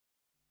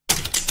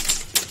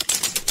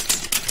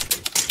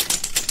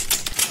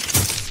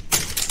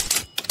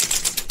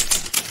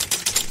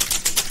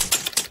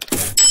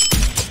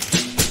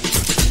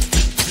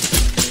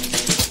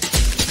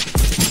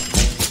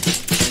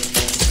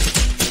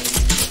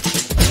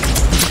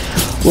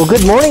Well,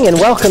 good morning and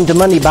welcome to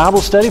Monday Bible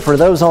Study. For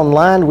those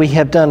online, we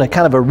have done a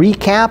kind of a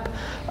recap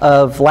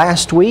of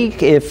last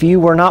week. If you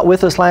were not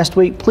with us last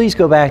week, please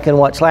go back and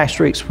watch last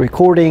week's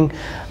recording.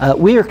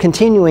 We are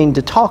continuing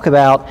to talk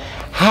about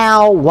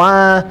how,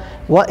 why,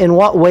 in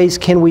what ways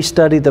can we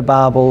study the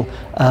Bible,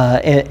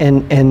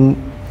 and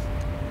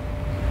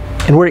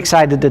we're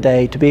excited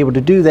today to be able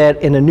to do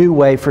that in a new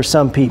way for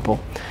some people.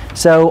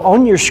 So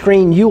on your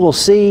screen, you will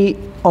see,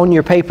 on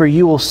your paper,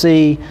 you will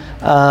see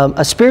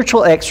a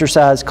spiritual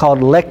exercise called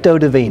Lectio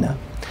Divina.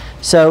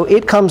 So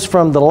it comes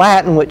from the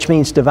Latin, which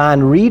means divine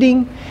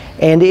reading,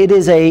 and it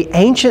is an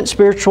ancient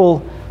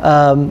spiritual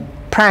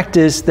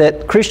practice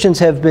that Christians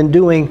have been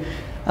doing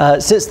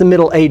since the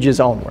Middle Ages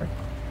onward.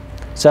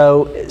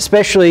 So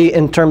especially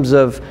in terms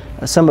of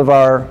some of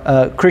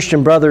our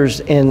Christian brothers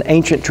in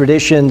ancient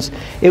traditions,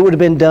 it would have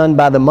been done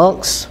by the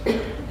monks,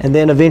 and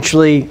then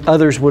eventually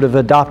others would have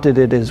adopted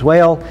it as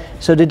well.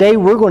 So today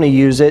we're going to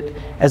use it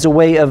as a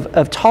way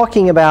of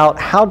talking about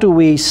how do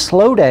we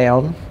slow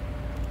down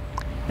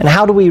and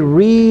how do we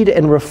read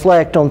and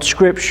reflect on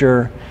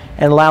Scripture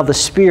and allow the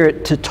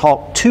Spirit to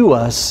talk to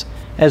us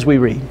as we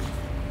read.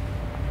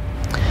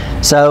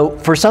 So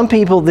for some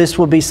people this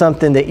will be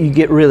something that you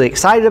get really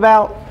excited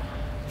about.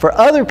 For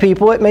other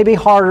people it may be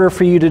harder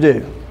for you to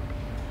do.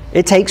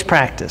 It takes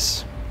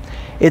practice.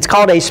 It's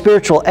called a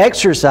spiritual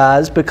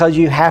exercise because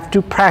you have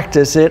to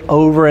practice it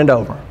over and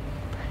over.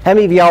 How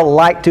many of y'all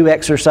like to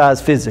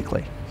exercise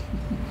physically?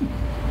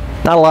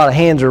 Not a lot of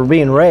hands are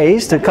being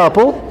raised, a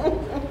couple.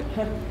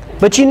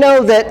 But you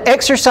know that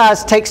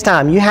exercise takes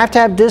time. You have to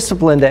have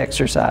discipline to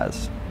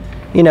exercise.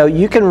 You know,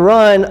 you can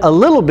run a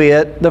little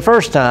bit the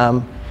first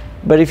time,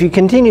 but if you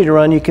continue to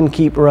run, you can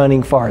keep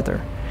running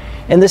farther.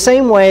 In the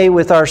same way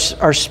with our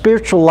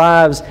spiritual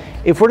lives,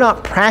 if we're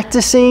not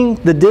practicing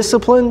the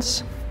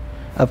disciplines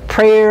of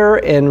prayer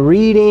and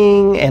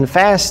reading and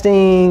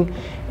fasting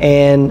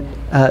and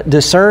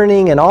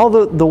discerning and all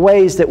the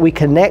ways that we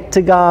connect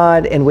to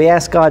God and we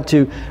ask God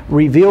to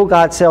reveal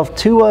God's self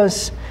to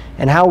us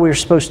and how we're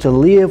supposed to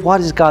live,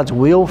 what is God's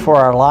will for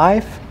our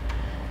life.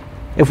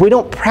 If we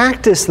don't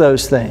practice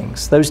those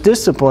things, those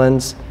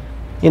disciplines,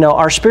 you know,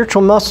 our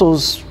spiritual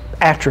muscles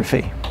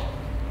atrophy.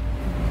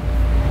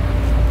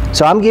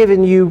 So I'm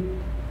giving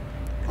you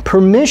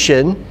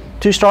permission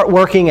to start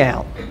working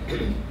out.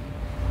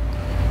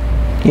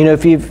 You know,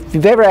 if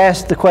you've ever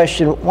asked the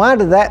question, why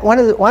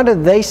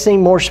do they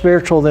seem more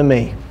spiritual than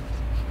me?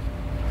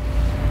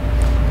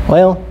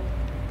 Well,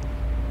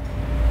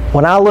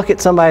 when I look at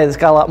somebody that's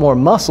got a lot more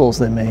muscles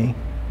than me,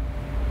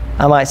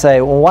 I might say,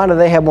 well, why do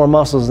they have more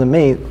muscles than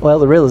me? Well,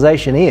 the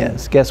realization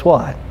is, guess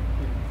what?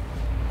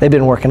 They've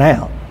been working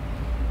out.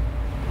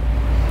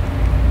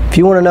 If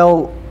you want to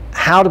know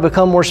how to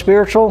become more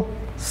spiritual,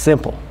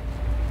 simple.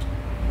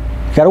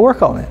 You got to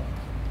work on it.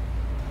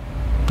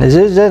 This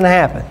doesn't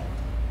happen.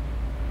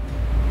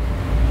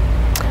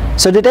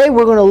 So today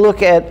we're going to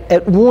look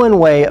at one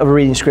way of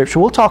reading Scripture.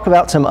 We'll talk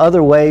about some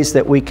other ways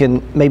that we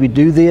can maybe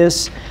do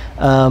this.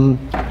 So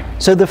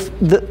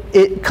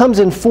it comes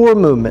in four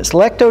movements.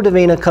 Lectio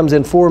Divina comes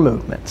in four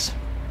movements.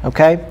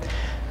 Okay?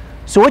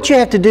 So what you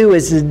have to do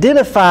is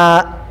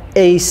identify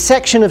a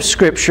section of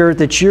Scripture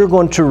that you're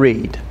going to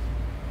read.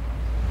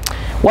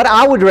 What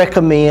I would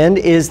recommend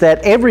is that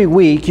every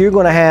week you're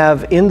going to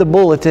have in the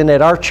bulletin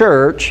at our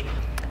church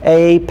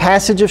a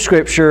passage of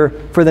Scripture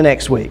for the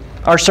next week,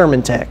 our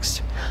sermon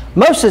text.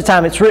 Most of the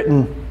time it's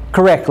written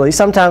correctly.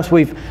 Sometimes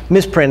we've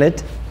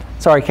misprinted.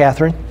 Sorry,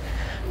 Catherine.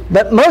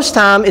 But most of the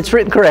time it's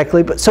written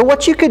correctly. So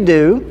what you could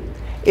do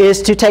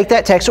is to take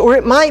that text, or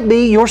it might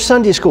be your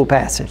Sunday school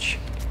passage.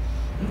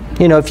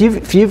 You know, if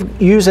you're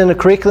using a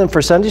curriculum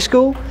for Sunday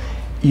school,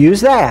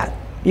 use that.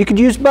 You could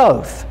use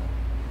both.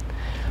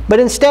 But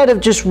instead of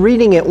just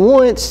reading it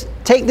once,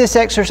 take this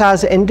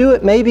exercise and do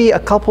it maybe a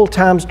couple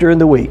times during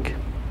the week.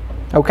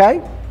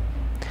 Okay?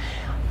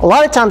 A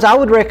lot of times I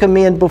would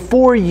recommend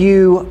before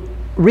you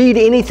read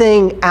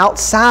anything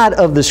outside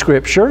of the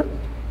Scripture,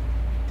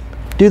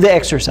 do the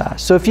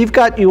exercise. So if you've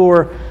got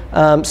your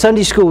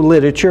Sunday school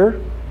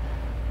literature,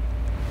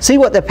 see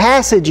what the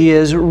passage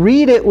is,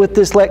 read it with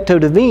this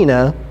Lectio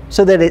Divina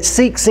so that it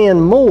sinks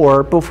in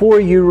more before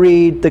you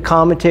read the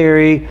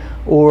commentary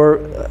or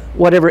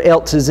whatever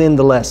else is in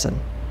the lesson.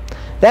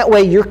 That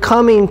way you're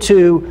coming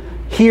to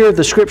hear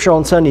the Scripture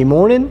on Sunday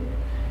morning,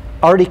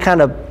 already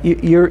kind of,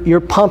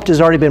 your pump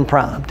has already been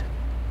primed.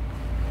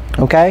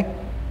 Okay?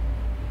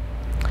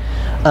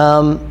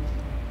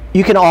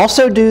 You can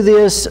also do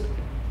this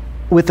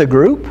with a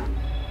group.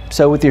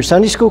 So with your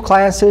Sunday school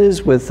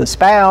classes, with the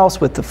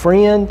spouse, with the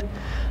friend.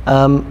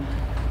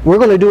 We're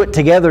going to do it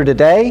together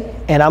today,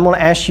 and I'm going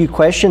to ask you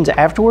questions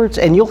afterwards,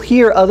 and you'll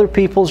hear other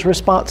people's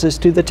responses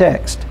to the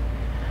text.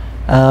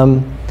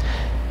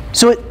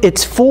 So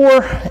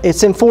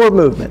it's in four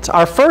movements.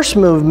 Our first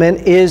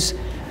movement is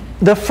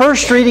the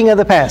first reading of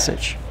the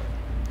passage.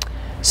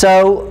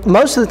 So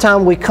most of the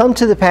time we come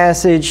to the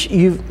passage,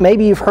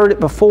 maybe you've heard it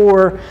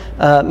before,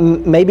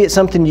 maybe it's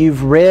something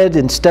you've read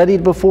and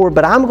studied before,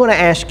 but I'm going to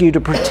ask you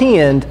to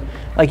pretend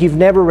like you've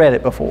never read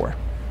it before.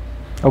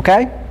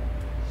 Okay?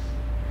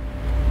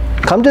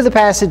 Come to the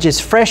passage as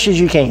fresh as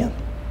you can.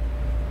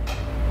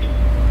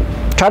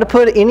 Try to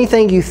put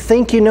anything you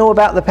think you know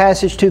about the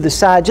passage to the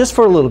side just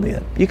for a little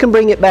bit. You can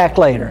bring it back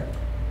later.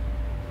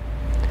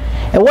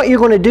 And what you're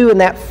going to do in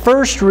that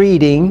first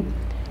reading,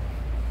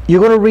 you're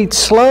going to read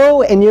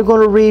slow and you're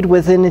going to read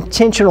with an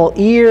intentional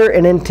ear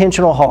and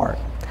intentional heart.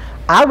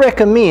 I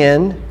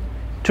recommend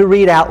to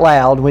read out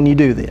loud when you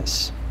do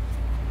this.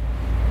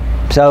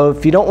 So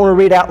if you don't want to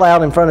read out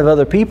loud in front of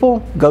other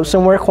people, go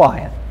somewhere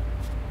quiet.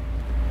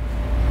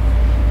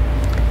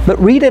 But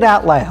read it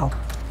out loud.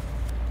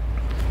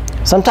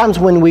 Sometimes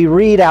when we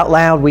read out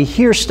loud, we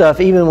hear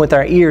stuff even with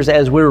our ears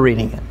as we're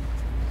reading it.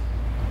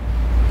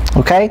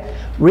 Okay?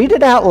 Read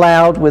it out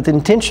loud with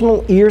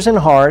intentional ears and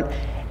heart.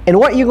 And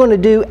what you're going to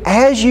do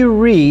as you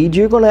read,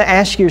 you're going to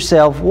ask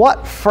yourself,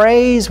 what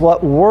phrase,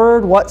 what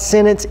word, what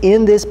sentence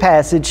in this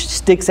passage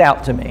sticks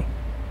out to me?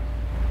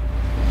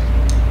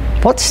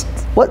 What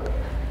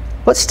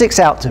sticks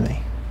out to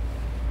me?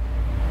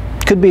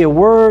 It could be a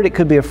word, it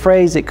could be a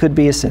phrase, it could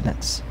be a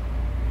sentence.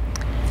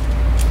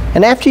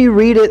 And after you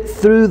read it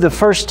through the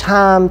first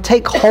time,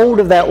 take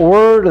hold of that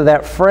word or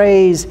that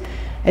phrase,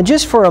 and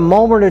just for a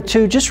moment or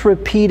two, just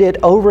repeat it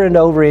over and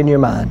over in your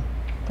mind,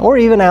 or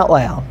even out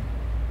loud.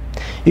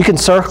 You can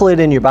circle it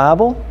in your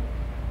Bible,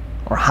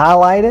 or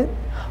highlight it,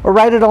 or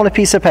write it on a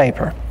piece of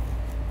paper.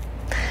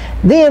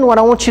 Then what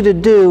I want you to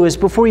do is,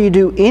 before you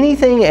do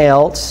anything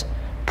else,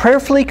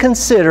 prayerfully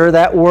consider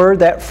that word,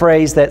 that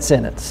phrase, that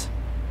sentence.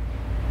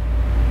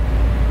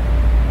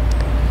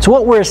 So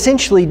what we're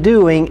essentially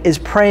doing is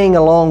praying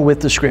along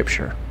with the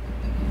Scripture.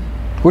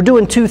 We're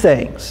doing two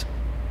things.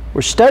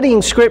 We're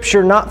studying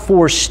Scripture not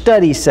for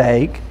study's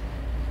sake,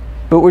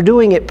 but we're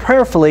doing it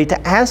prayerfully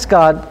to ask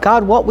God,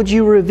 God, what would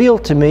you reveal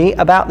to me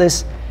about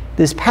this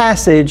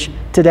passage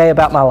today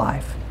about my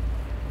life?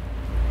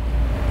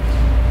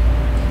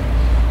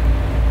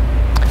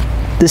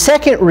 The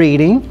second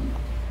reading,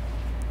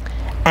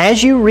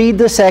 as you read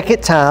the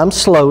second time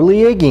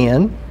slowly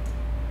again,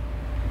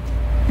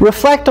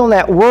 reflect on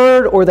that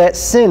word or that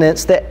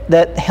sentence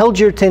that held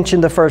your attention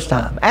the first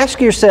time.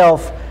 Ask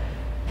yourself,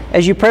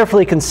 as you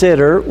prayerfully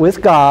consider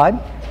with God,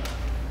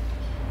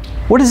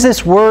 what is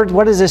this word,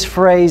 what is this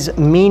phrase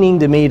meaning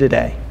to me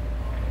today?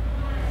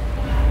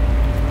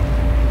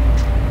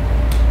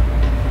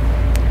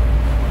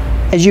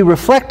 As you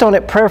reflect on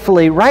it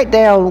prayerfully, write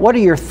down what are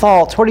your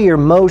thoughts, what are your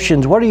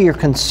emotions, what are your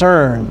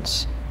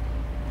concerns?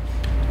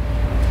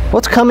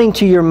 What's coming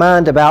to your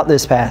mind about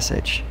this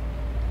passage?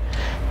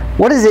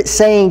 What is it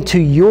saying to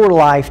your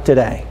life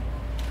today?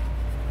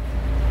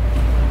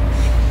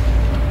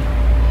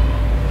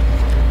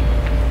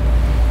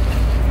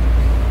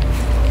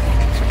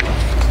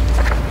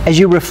 As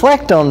you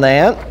reflect on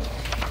that,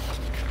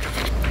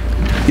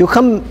 you'll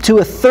come to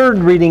a third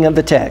reading of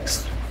the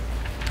text.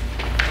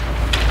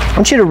 I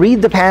want you to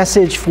read the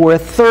passage for a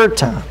third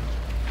time.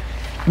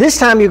 This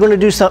time you're going to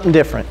do something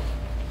different.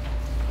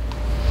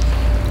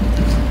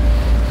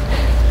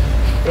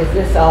 Is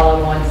this all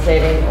in one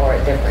sitting or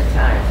at different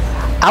times?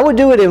 I would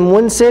do it in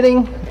one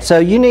sitting, so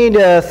you need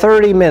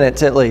 30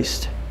 minutes at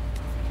least.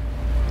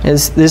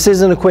 This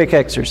isn't a quick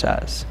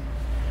exercise.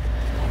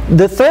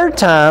 The third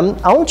time,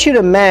 I want you to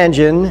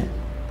imagine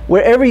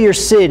wherever you're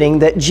sitting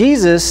that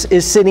Jesus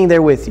is sitting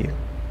there with you.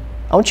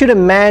 I want you to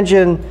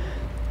imagine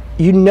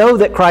you know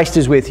that Christ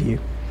is with you.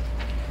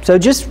 So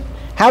just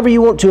however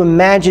you want to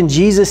imagine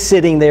Jesus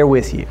sitting there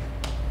with you.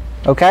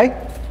 Okay?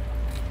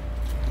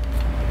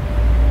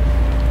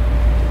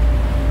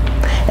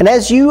 And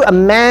as you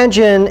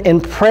imagine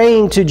and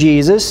praying to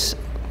Jesus,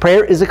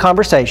 prayer is a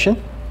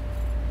conversation.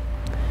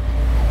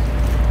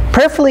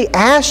 Prayerfully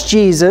ask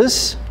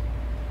Jesus,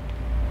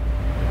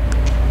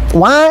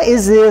 why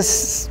is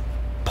this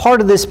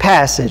part of this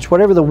passage,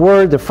 whatever the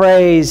word, the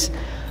phrase,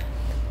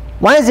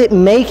 why is it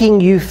making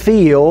you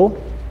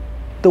feel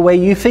the way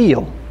you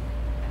feel?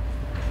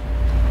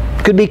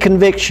 Could be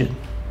conviction.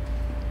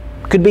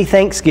 Could be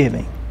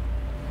thanksgiving.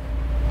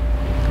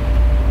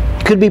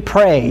 Could be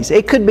praise.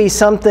 It could be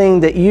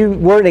something that you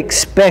weren't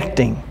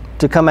expecting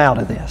to come out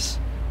of this.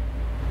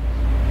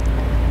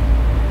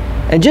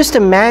 And just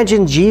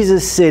imagine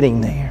Jesus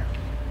sitting there.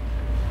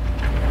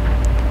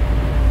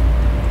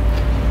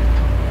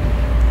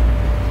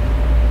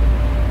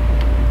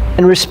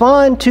 And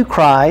respond to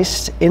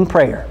Christ in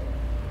prayer.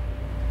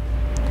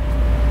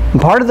 And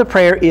part of the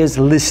prayer is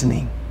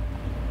listening.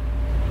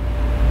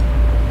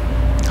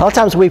 A lot of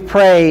times we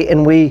pray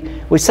and we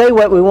say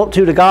what we want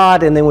to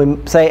God, and then we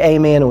say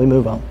amen and we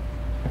move on.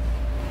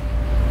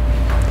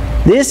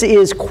 This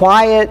is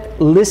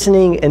quiet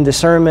listening and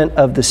discernment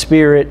of the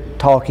Spirit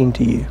talking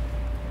to you.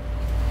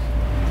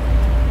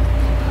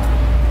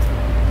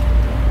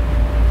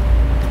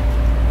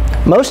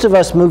 Most of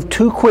us move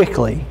too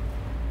quickly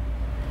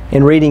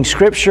in reading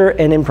Scripture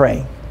and in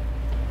praying.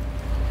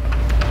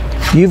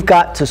 You've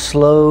got to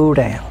slow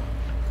down.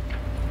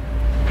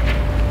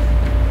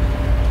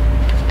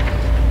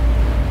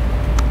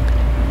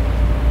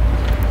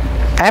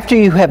 After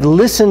you have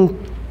listened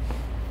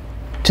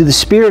to the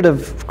Spirit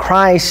of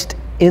Christ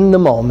in the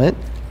moment,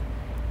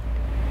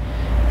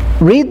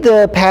 Read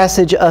the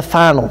passage a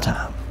final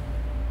time.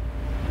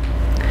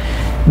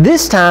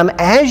 This time,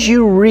 as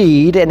you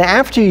read and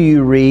after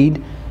you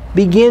read,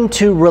 begin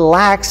to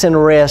relax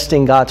and rest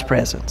in God's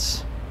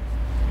presence.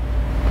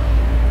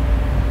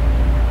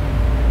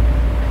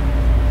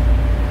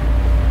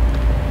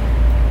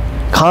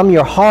 Calm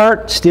your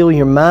heart, still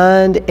your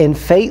mind, and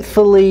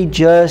faithfully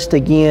just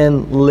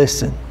again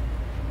listen.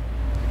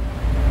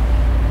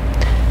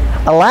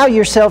 Allow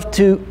yourself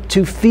to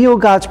feel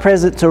God's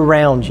presence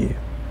around you.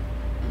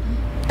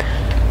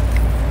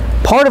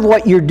 Part of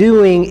what you're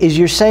doing is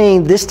you're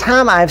saying, this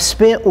time I've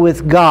spent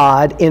with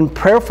God in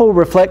prayerful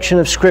reflection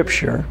of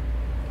Scripture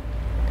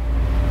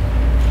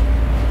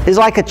is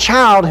like a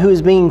child who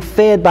is being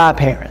fed by a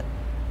parent.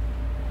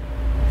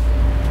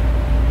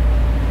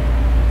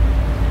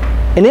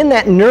 And in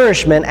that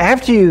nourishment,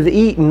 after you've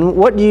eaten,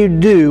 what do you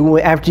do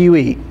after you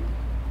eat?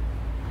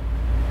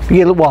 You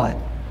get what?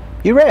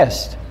 You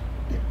rest.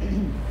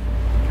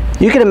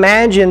 You can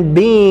imagine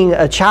being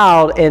a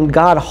child and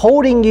God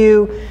holding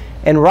you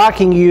and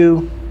rocking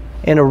you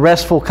in a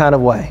restful kind of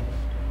way.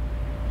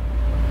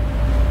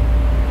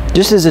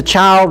 Just as a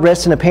child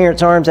rests in a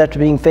parent's arms after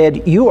being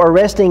fed, you are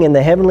resting in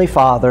the Heavenly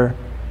Father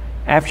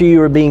after you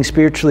are being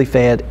spiritually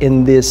fed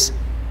in this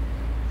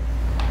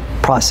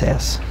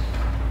process.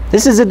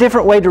 This is a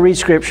different way to read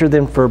Scripture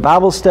than for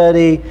Bible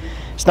study.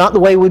 It's not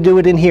the way we do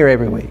it in here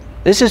every week.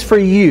 This is for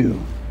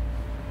you.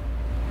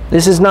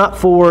 This is not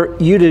for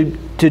you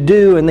to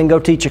do and then go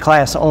teach a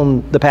class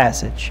on the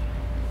passage.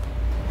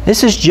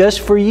 This is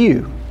just for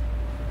you.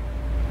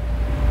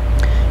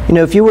 You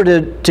know, if you were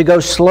to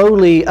go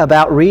slowly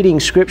about reading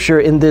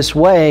Scripture in this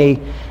way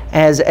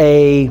as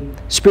a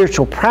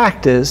spiritual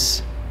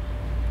practice,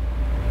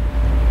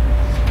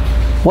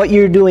 what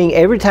you're doing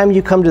every time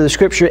you come to the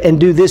Scripture and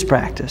do this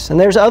practice. And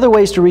there's other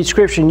ways to read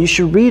Scripture, and you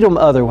should read them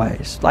other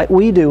ways, like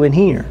we do in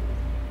here.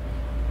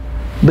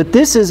 But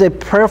this is a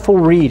prayerful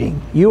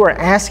reading. You are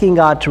asking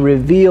God to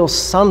reveal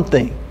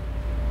something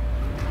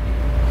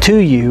to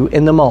you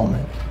in the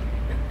moment.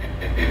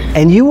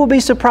 And you will be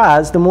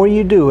surprised the more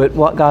you do it,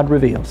 what God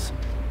reveals.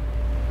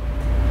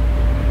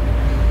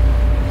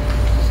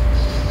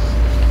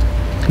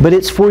 But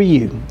it's for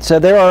you. So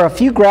there are a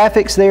few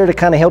graphics there to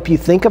kind of help you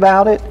think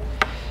about it.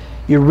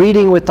 You're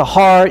reading with the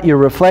heart, you're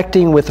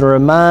reflecting with the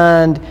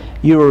mind,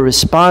 you are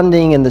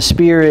responding in the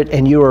spirit,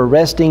 and you are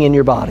resting in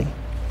your body.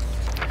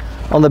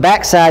 On the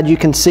back side, you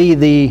can see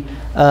the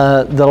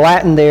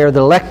Latin there. The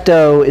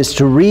lecto is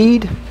to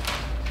read.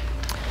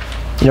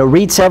 You know,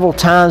 read several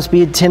times,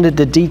 be attentive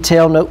to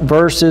detail, note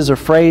verses or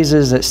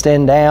phrases that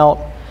stand out.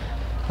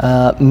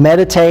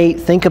 Meditate,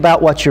 think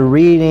about what you're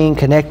reading,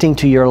 connecting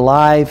to your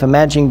life,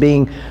 imagine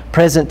being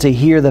present to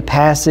hear the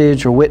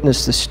passage or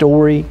witness the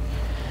story.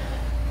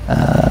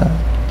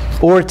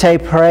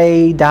 Orate,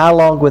 pray,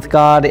 dialogue with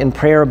God in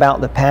prayer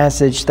about the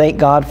passage. Thank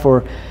God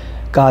for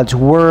God's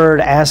Word.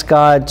 Ask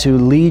God to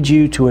lead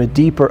you to a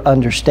deeper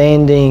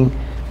understanding.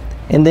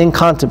 And then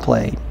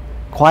contemplate.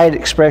 Quiet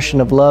expression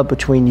of love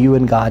between you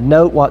and God.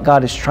 Note what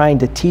God is trying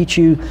to teach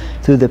you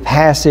through the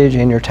passage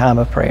in your time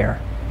of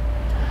prayer.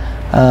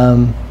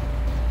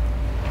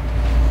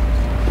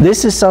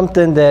 This is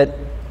something that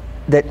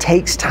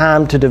takes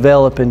time to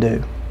develop and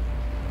do.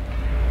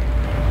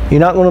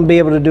 You're not going to be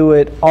able to do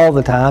it all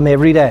the time,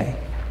 every day.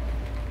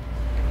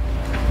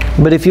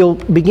 But if you'll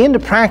begin to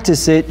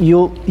practice it,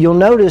 you'll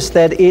notice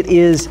that it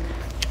is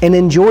an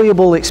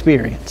enjoyable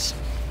experience.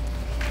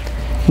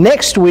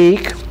 Next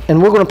week,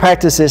 and we're going to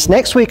practice this,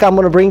 next week I'm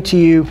going to bring to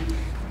you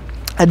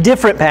a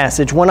different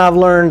passage, one I've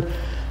learned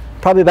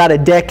probably about a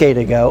decade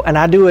ago, and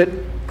I do it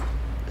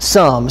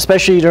some,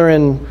 especially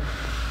during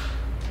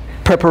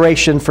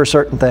preparation for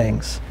certain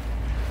things.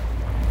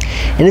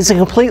 And it's a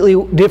completely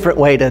different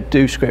way to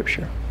do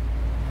Scripture.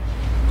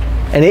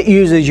 And it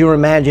uses your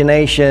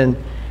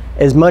imagination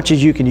as much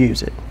as you can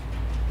use it.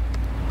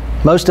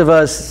 Most of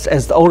us,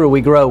 as the older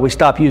we grow, we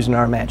stop using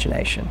our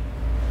imagination.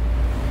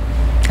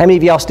 How many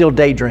of y'all still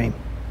daydream?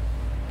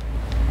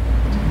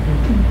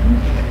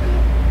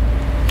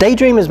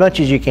 Daydream as much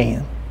as you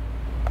can.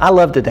 I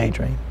love to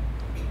daydream.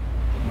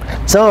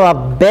 Some of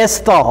my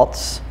best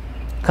thoughts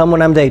come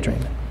when I'm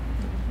daydreaming.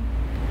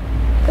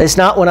 It's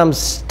not when I'm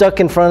stuck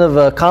in front of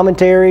a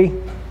commentary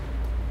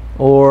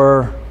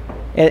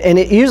and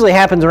it usually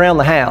happens around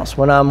the house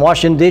when I'm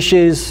washing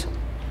dishes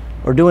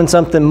or doing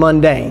something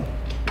mundane,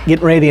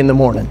 getting ready in the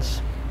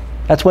mornings.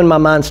 That's when my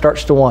mind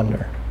starts to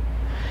wander.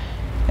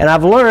 And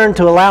I've learned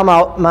to allow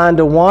my mind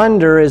to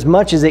wander as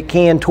much as it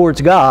can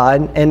towards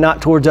God and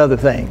not towards other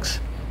things.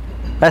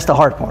 That's the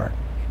hard part.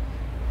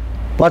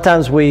 A lot of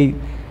times we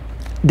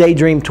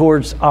daydream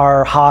towards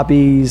our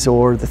hobbies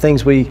or the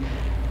things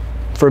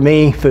for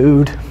me,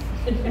 food.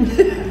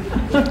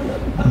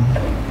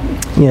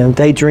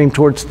 Daydream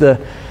towards the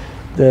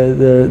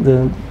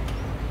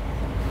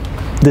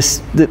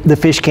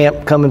fish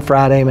camp coming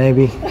Friday,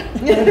 maybe.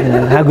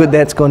 How good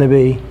that's going to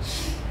be.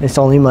 It's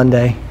only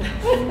Monday.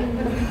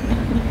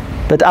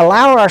 But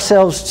allow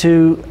ourselves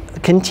to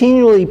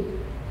continually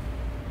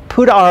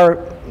put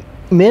our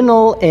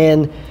mental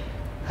and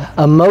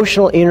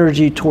emotional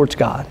energy towards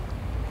God.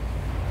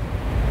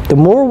 The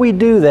more we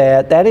do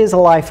that, that is a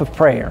life of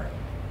prayer.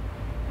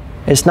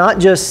 It's not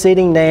just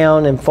sitting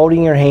down and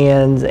folding your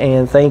hands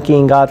and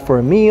thanking God for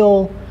a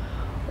meal,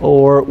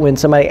 or when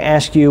somebody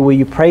asks you, will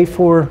you pray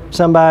for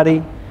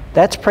somebody?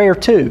 That's prayer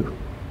too.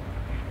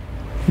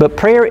 But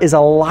prayer is a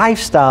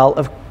lifestyle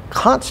of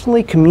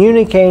constantly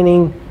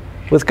communicating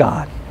with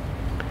God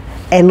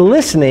and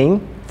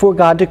listening for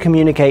God to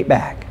communicate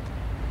back.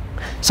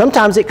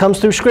 Sometimes it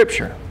comes through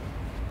Scripture.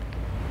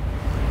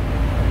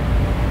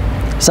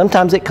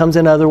 Sometimes it comes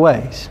in other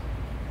ways.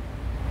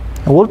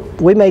 And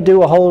we may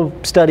do a whole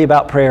study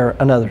about prayer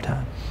another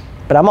time.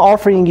 But I'm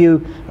offering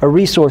you a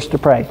resource to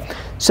pray.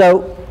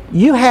 So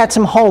you had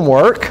some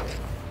homework.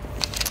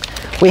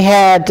 We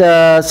had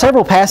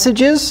several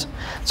passages.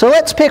 So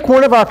let's pick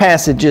one of our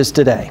passages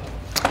today.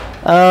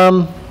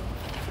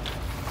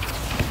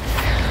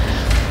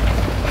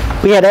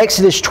 We had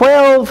Exodus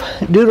 12,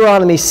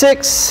 Deuteronomy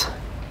 6,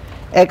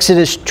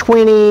 Exodus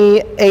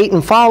 28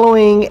 and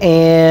following,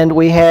 and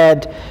we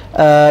had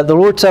the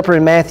Lord's Supper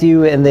in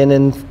Matthew, and then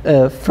in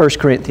 1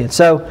 Corinthians.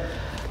 So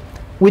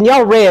when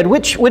y'all read,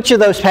 which of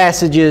those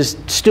passages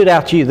stood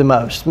out to you the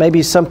most?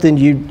 Maybe something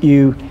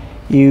you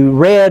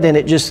read and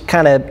it just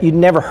kind of, you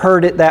never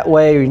heard it that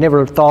way, or you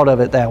never thought of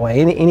it that way.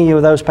 Any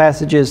of those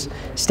passages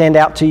stand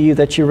out to you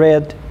that you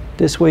read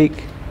this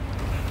week?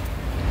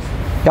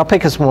 Y'all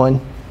pick us one.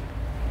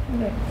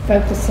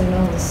 Focusing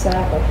on the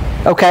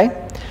Sabbath. Okay.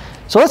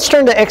 So let's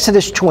turn to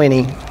Exodus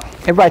 20.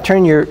 Everybody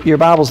turn your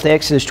Bibles to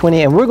Exodus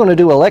 20, and we're going to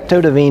do a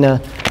Lectio Divina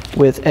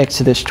with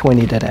Exodus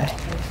 20 today.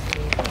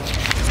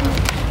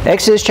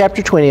 Exodus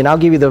chapter 20, and I'll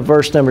give you the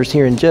verse numbers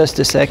here in just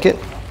a second.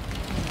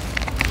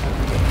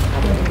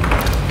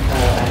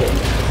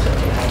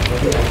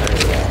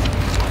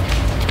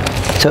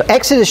 So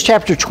Exodus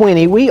chapter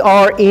 20, we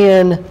are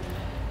in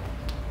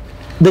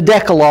the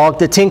Decalogue,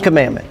 the Ten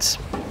Commandments.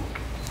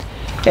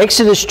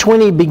 Exodus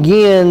 20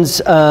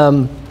 begins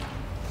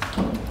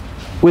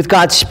with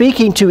God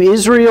speaking to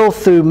Israel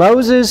through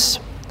Moses,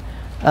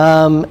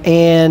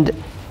 and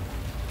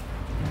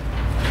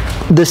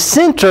the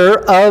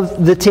center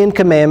of the Ten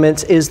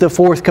Commandments is the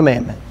fourth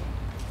commandment.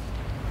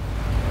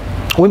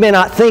 We may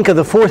not think of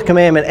the fourth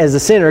commandment as the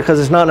center because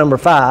it's not number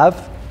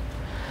 5,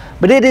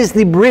 but it is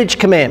the bridge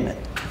commandment.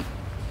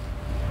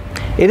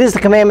 It is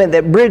the commandment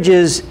that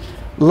bridges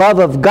love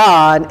of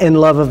God and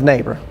love of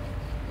neighbor.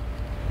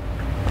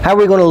 How are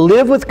we going to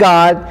live with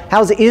God?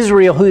 How's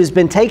Israel, who has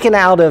been taken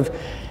out of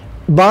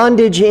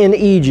bondage in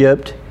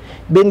Egypt,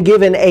 been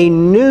given a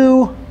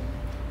new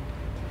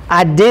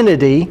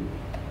identity?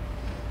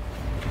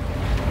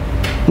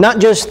 Not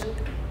just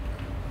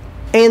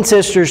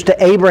ancestors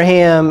to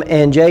Abraham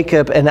and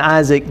Jacob and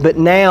Isaac, but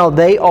now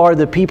they are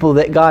the people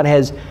that God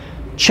has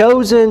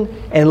chosen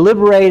and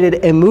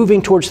liberated and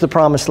moving towards the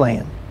promised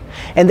land.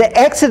 And the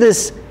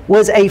Exodus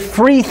was a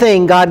free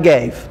thing God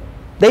gave.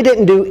 They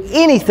didn't do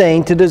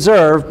anything to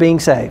deserve being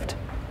saved,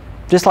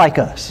 just like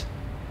us.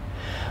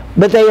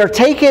 But they are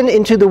taken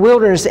into the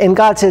wilderness, and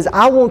God says,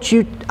 I want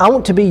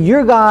to be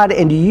your God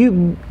and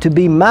you to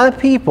be my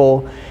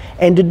people.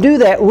 And to do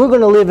that, we're going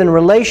to live in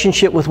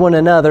relationship with one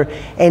another.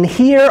 And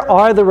here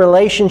are the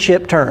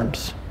relationship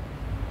terms.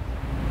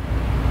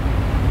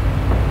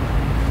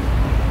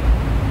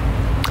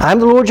 I am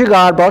the Lord your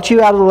God, brought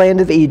you out of the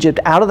land of Egypt,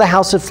 out of the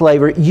house of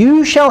slavery.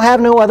 You shall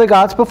have no other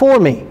gods before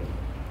me.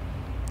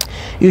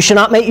 You shall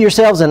not make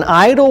yourselves an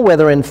idol,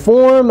 whether in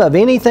form of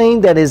anything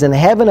that is in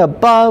heaven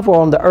above,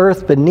 or on the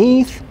earth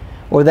beneath,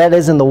 or that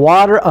is in the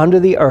water under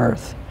the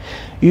earth.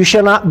 You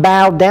shall not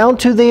bow down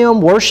to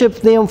them, worship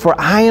them, for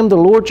I am the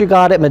Lord your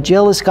God, am a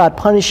jealous God,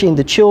 punishing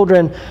the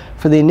children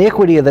for the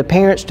iniquity of the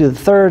parents to the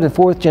third and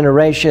fourth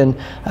generation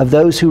of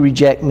those who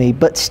reject me,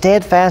 but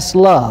steadfast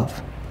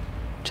love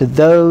to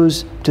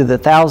the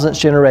thousandth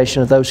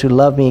generation of those who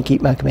love me and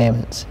keep my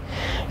commandments.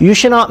 You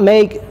shall not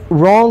make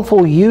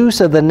wrongful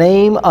use of the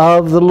name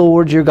of the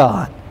Lord your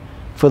God,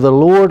 for the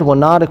Lord will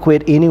not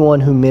acquit anyone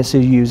who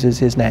misuses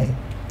his name.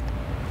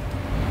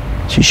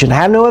 So you should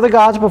have no other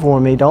gods before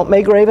me. Don't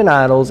make graven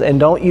idols, and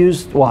don't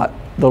use what?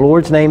 The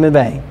Lord's name in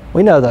vain.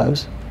 We know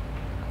those.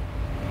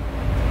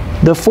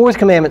 The fourth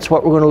commandment is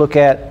what we're going to look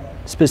at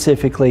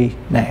specifically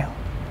now.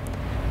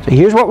 So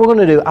here's what we're going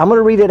to do. I'm going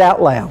to read it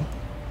out loud.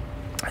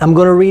 I'm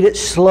going to read it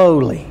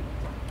slowly.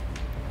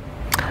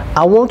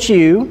 I want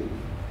you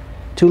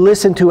to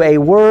listen to a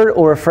word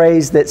or a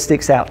phrase that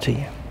sticks out to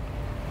you.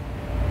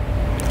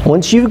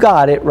 Once you've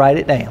got it, write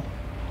it down.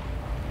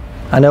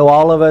 I know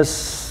all of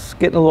us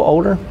getting a little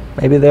older.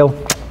 Maybe they'll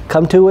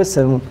come to us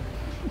and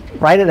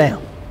write it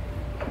down.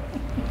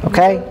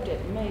 Okay?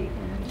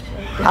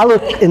 I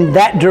look in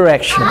that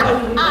direction.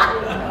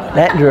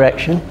 That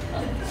direction.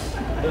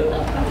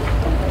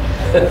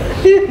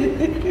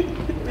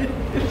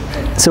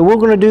 So we're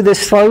going to do this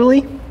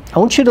slowly. I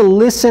want you to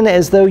listen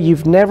as though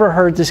you've never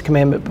heard this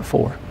commandment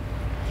before.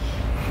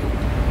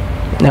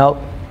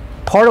 Now,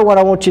 part of what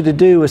I want you to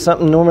do is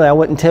something normally I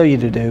wouldn't tell you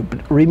to do,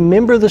 but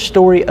remember the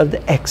story of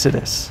the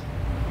Exodus.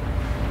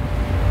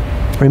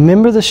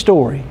 Remember the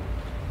story.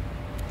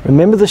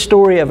 Remember the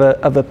story of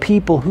a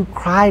people who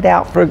cried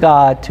out for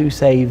God to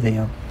save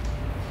them.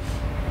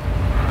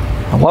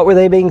 And what were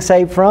they being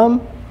saved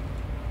from?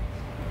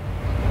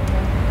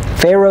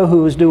 Pharaoh,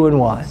 who was doing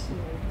what?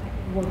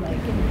 We're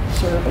making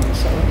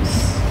servants of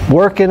us.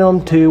 Working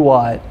them to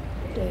what?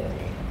 Death.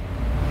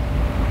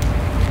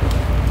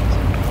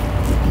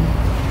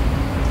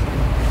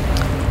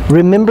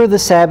 Remember the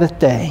Sabbath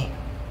day.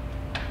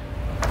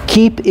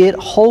 Keep it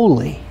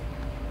holy.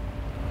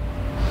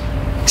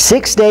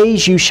 6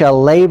 days you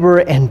shall labor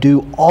and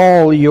do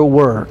all your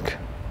work.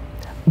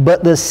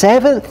 But the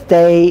seventh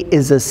day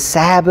is a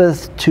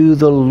Sabbath to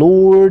the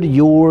Lord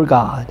your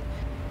God.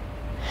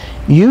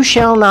 You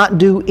shall not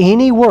do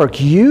any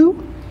work,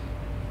 you,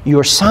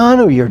 your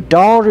son or your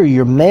daughter,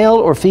 your male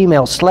or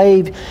female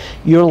slave,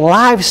 your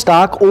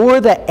livestock,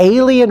 or the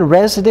alien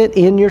resident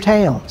in your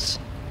towns.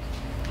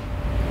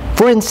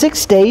 For in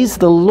 6 days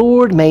the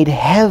Lord made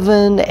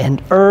heaven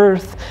and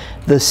earth,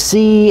 the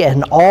sea,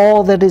 and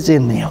all that is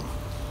in them,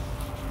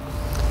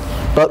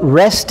 but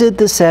rested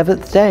the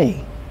seventh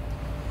day.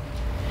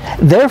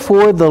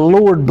 Therefore the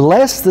Lord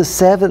blessed the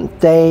seventh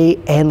day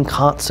and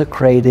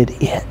consecrated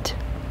it.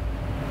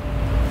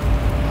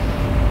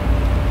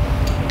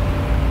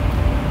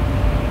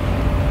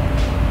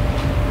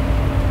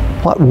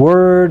 What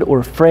word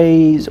or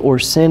phrase or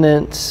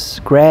sentence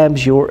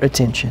grabs your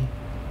attention?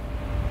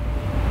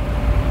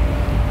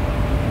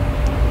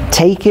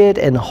 Take it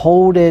and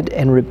hold it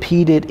and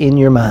repeat it in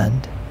your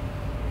mind.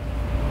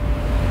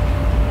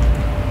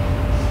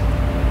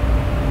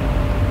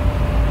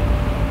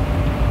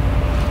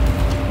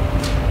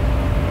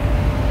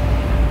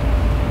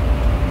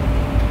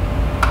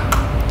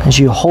 As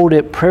you hold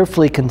it,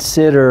 prayerfully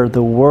consider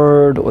the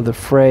word or the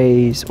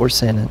phrase or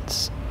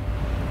sentence.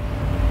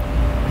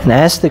 And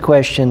ask the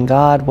question,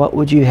 God, what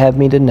would you have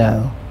me to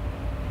know?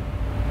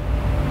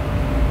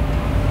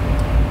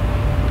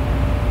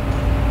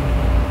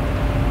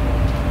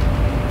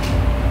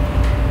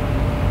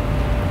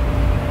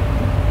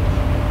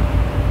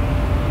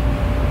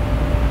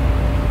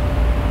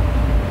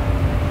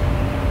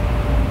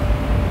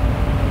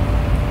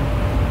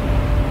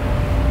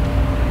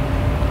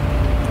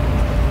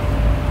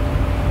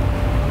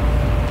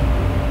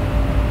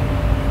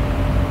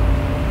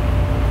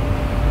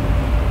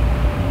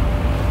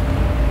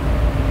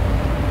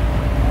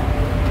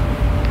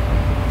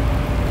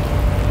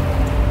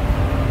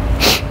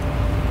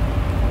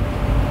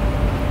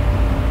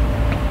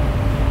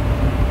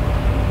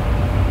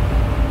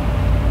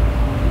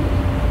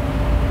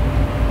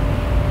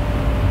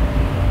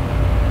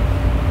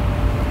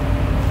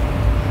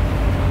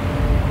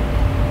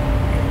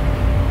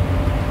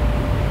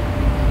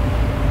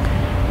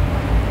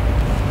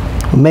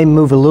 We may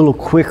move a little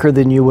quicker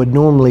than you would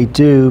normally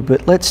do,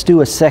 but let's do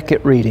a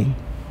second reading.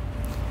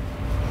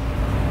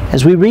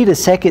 As we read a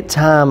second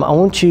time, I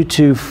want you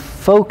to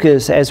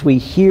focus as we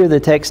hear the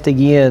text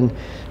again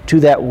to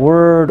that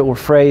word or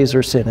phrase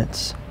or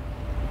sentence.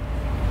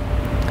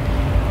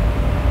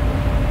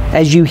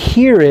 As you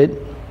hear it,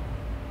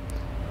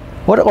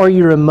 what are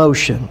your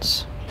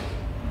emotions?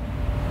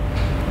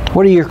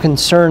 What are your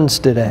concerns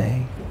today?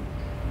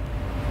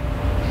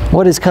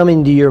 What is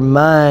coming to your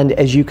mind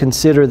as you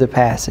consider the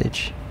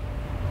passage?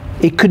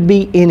 It could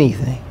be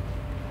anything.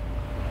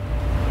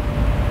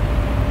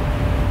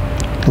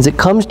 As it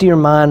comes to your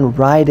mind,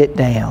 write it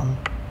down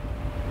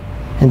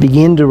and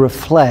begin to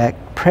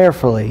reflect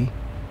prayerfully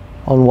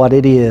on what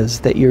it is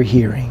that you're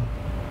hearing.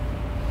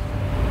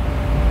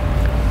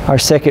 Our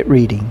second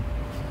reading.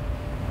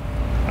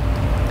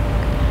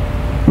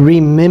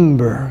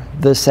 Remember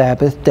the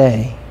Sabbath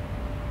day.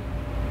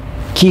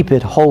 Keep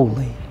it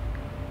holy.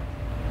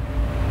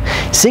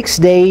 6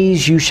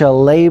 days you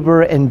shall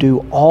labor and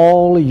do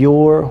all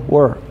your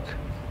work.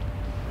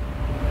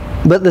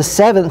 But the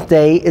seventh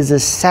day is a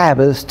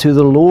Sabbath to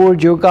the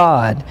Lord your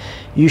God.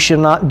 You shall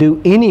not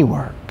do any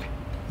work.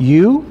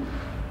 You,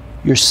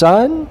 your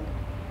son,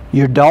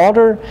 your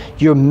daughter,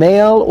 your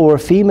male or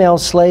female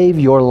slave,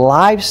 your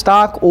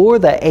livestock, or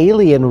the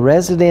alien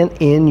resident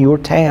in your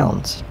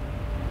towns.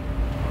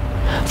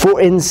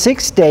 For in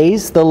 6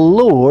 days the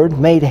Lord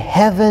made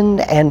heaven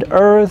and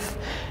earth,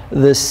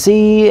 the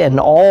sea,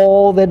 and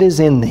all that is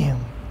in them,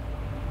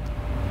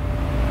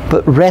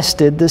 but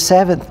rested the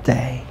seventh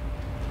day.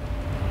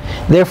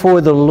 Therefore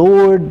the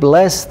Lord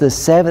blessed the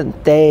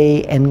seventh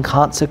day and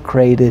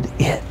consecrated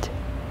it.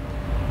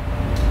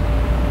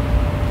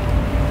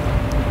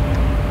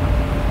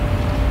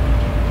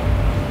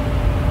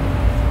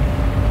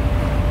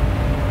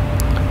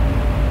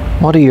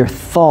 What are your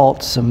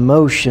thoughts,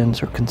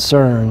 emotions, or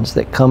concerns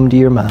that come to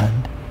your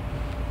mind?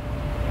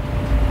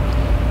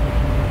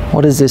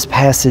 What is this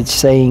passage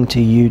saying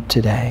to you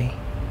today?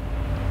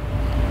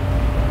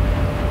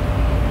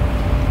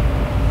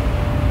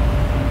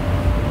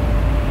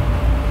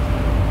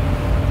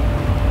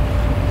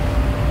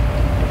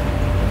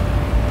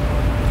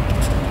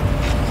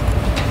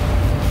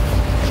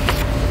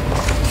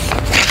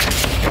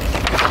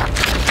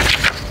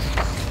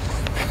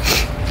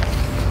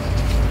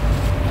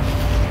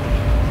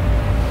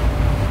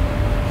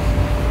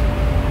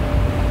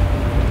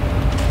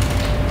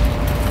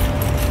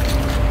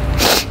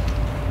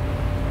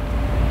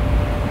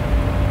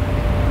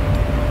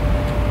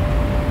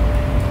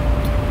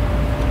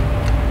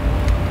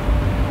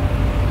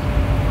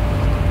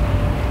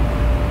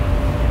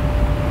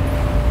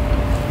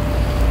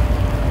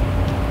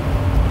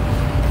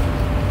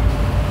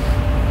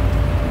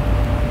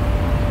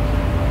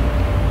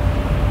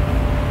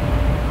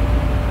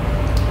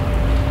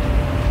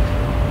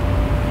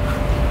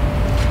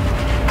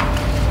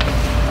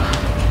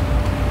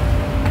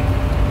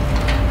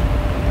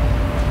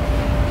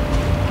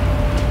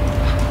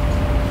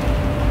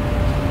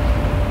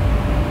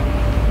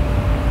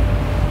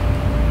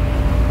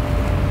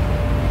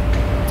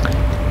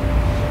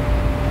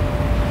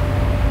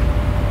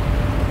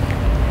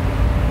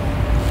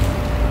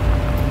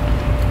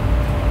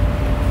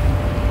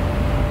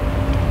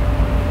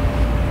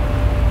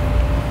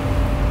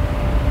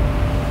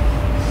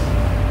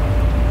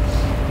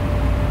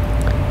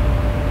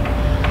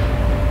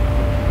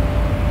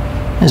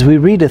 As we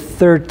read a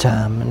third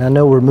time, and I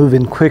know we're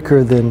moving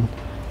quicker than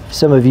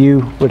some of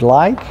you would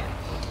like,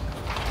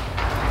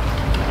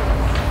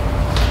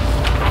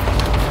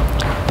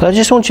 but I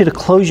just want you to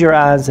close your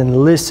eyes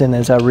and listen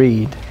as I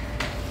read.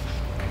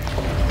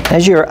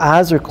 As your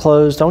eyes are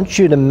closed, I want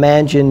you to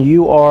imagine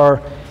you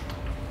are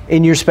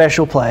in your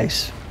special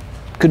place.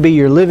 Could be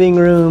your living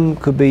room,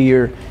 could be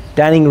your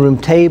dining room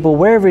table,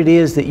 wherever it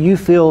is that you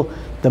feel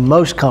the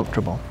most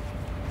comfortable.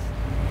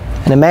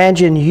 And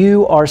imagine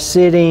you are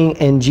sitting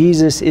and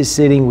Jesus is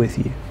sitting with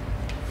you.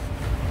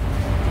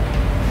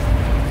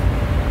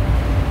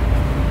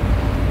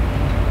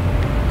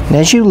 And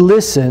as you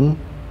listen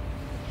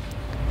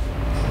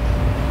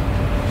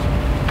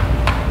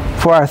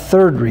for our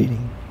third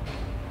reading,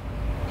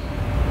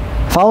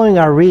 following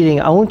our reading,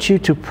 I want you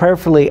to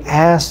prayerfully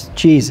ask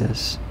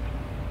Jesus,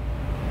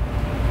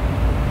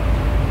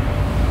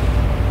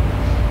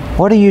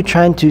 what are you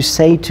trying to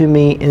say to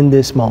me in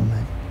this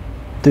moment,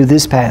 through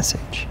this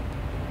passage?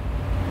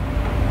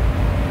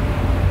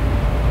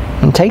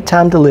 And take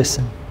time to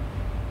listen.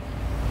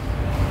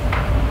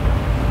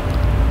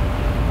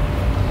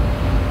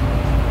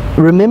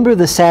 Remember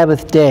the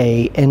Sabbath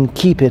day and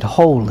keep it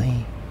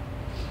holy.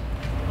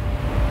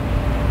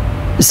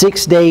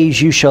 6 days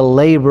you shall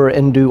labor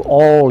and do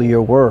all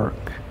your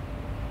work.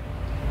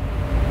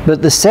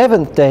 But the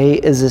seventh day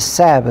is a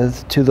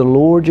Sabbath to the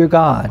Lord your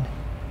God.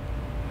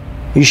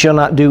 You shall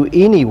not do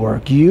any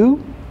work,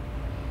 you,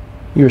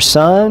 your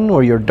son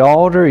or your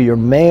daughter, your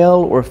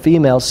male or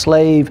female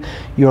slave,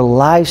 your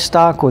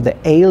livestock, or the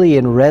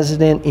alien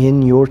resident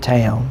in your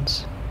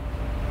towns.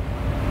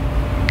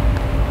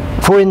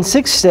 For in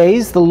 6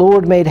 days the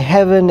Lord made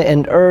heaven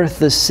and earth,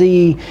 the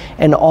sea,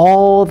 and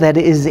all that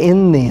is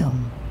in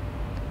them,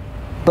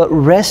 but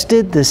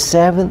rested the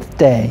seventh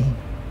day.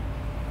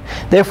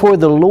 Therefore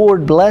the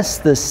Lord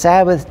blessed the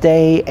Sabbath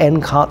day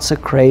and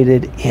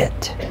consecrated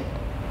it.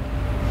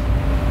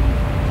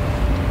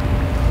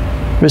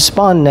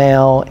 Respond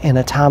now in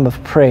a time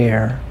of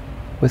prayer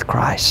with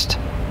Christ.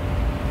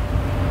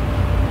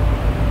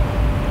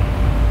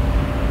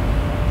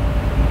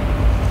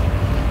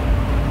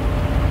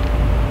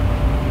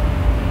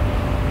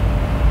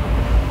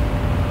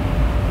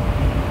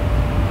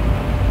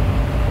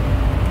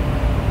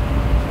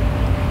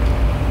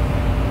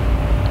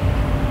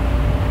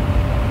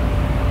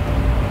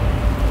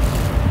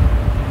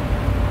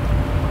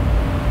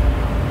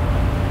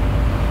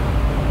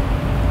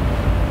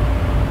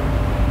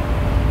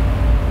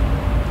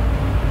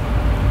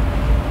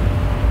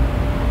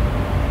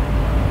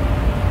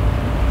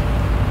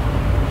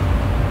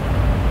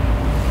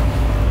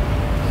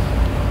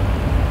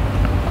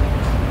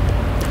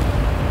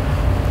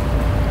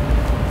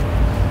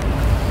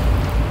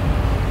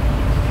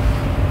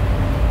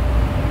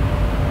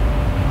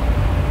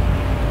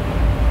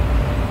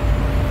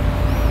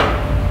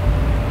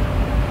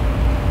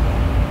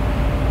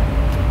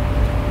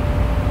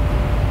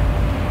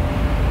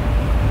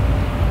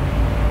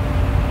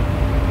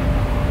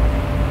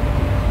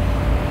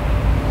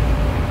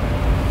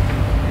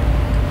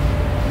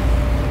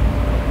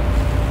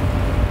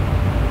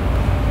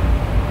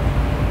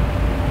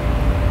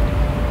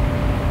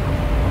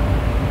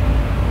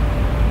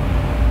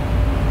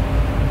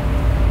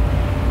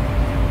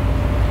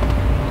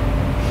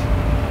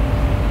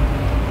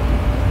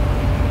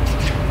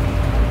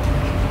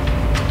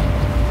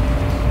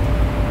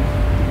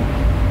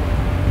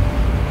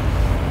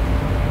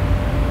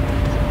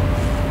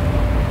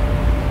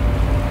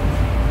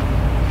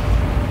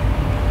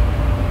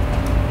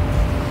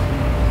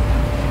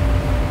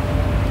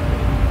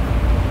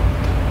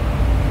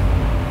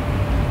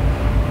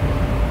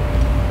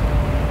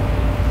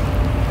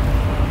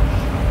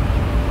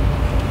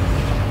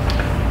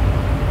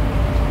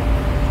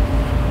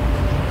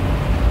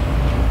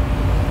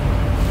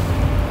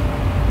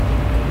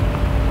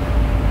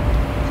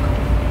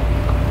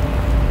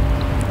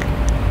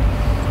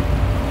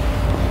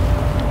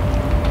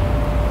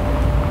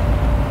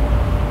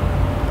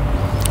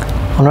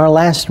 On our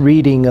last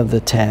reading of the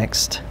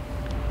text,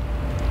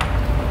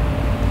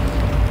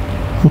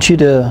 I want you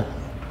to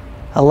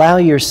allow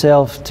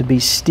yourself to be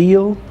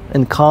still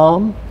and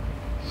calm.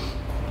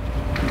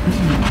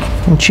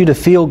 I want you to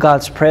feel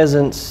God's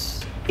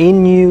presence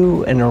in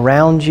you and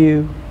around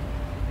you.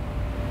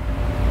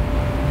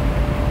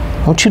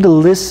 I want you to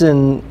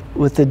listen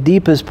with the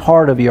deepest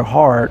part of your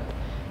heart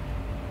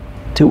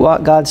to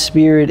what God's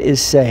Spirit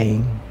is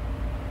saying.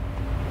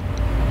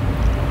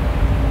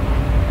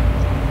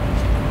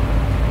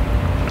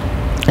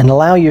 And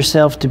allow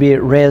yourself to be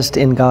at rest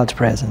in God's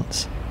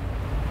presence.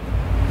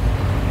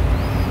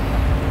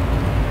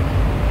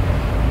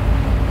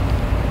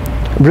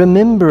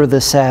 Remember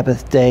the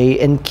Sabbath day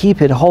and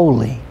keep it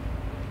holy.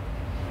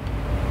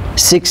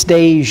 6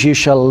 days you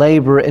shall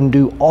labor and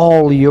do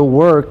all your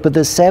work, but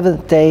the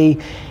seventh day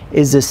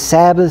is a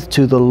Sabbath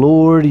to the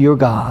Lord your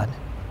God.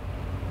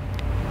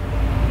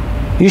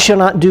 You shall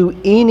not do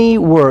any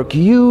work,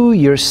 you,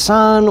 your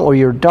son or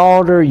your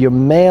daughter, your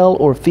male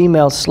or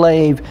female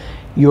slave,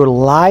 your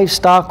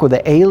livestock or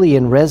the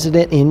alien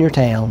resident in your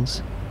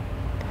towns.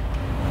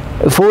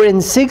 For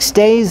in 6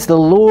 days the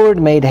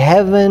Lord made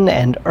heaven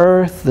and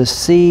earth, the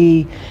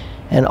sea,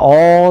 and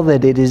all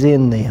that it is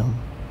in them,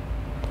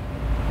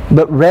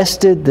 but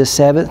rested the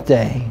seventh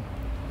day.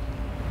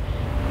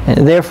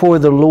 And therefore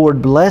the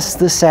Lord blessed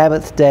the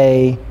Sabbath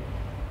day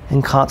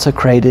and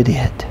consecrated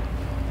it.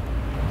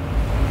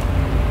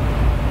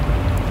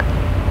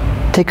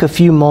 Take a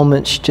few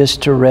moments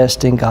just to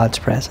rest in God's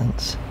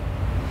presence.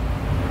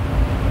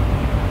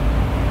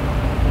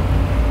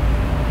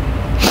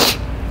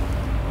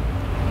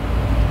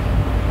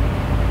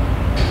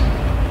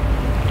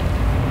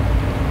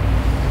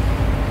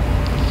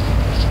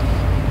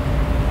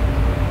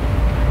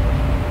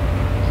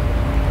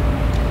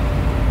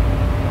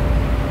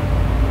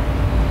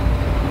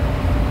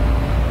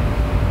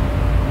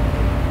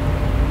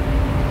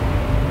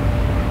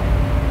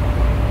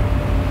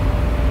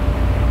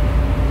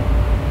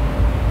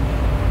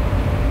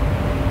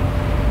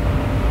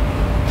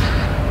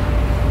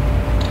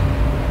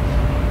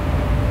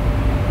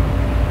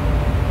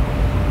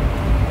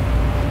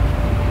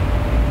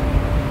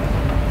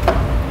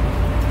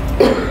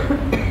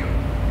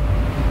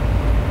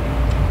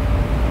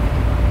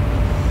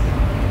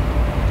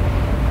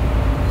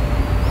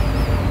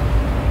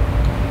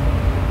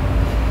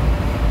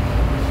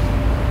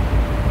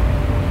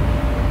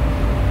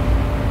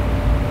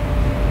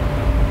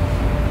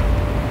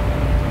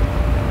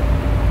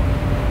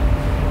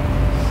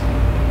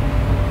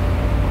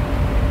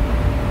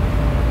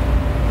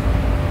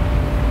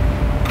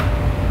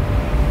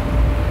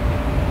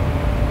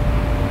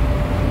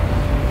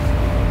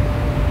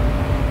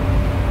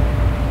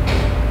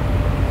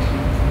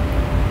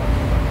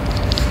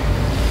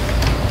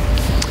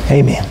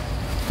 Amen.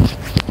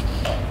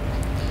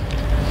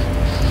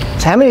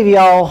 So how many of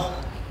y'all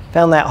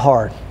found that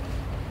hard?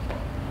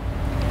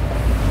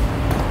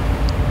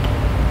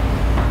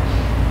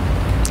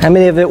 How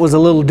many of it was a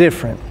little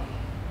different?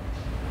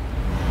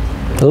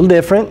 A little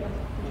different.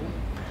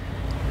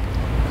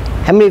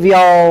 How many of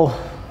y'all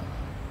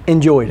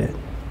enjoyed it?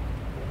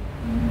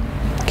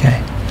 Okay.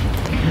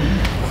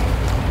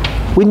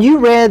 When you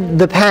read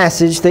the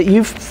passage that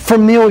you're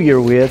familiar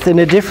with in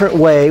a different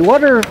way,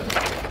 what are,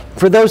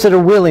 for those that are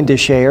willing to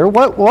share,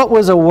 what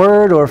was a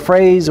word or a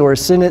phrase or a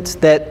sentence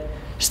that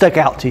stuck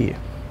out to you?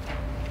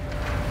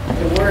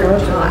 The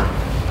word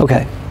not.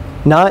 Okay.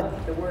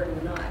 Not? The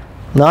word not.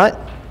 Not?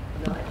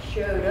 Not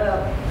showed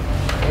up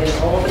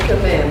in all the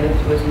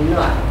commandments was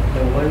not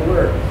the one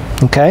word.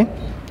 Okay.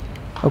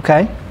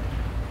 Okay.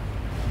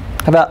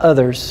 How about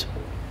others?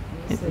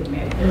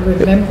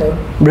 Remember.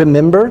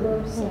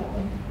 Remember?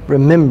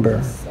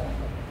 Remember.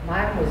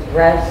 Mine was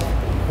rest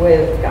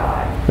with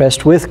God.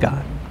 Rest with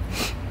God.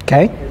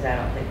 Okay. Because I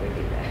don't think we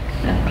do that.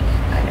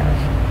 I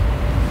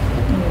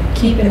don't.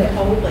 Keeping it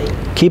holy.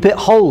 Keep it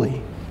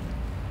holy.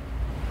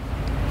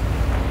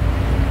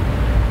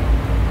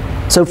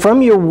 So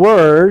from your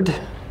word,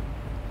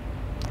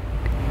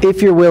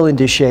 if you're willing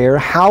to share,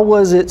 how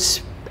was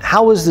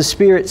the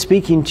Spirit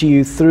speaking to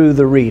you through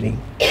the reading?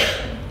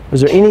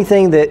 Was there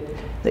anything that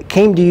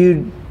came to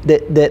you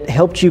that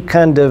helped you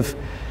kind of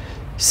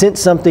sense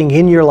something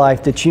in your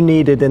life that you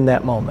needed in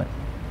that moment?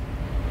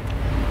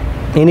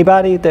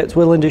 Anybody that's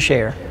willing to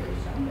share?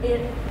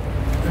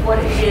 What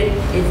it did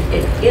is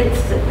it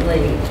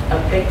instantly, a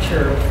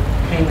picture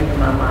came into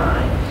my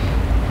mind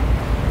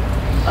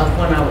of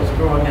when I was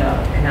growing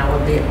up and I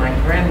would be at my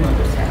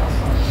grandmother's house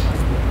on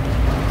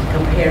Sunday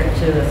compared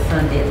to a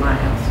Sunday at my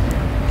house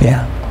now.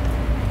 Yeah.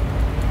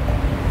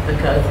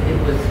 Because it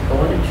was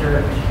going to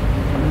church,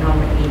 coming home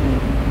and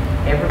eating.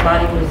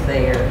 Everybody was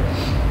there.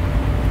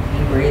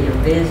 You were either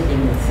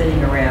visiting and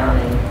sitting around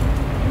and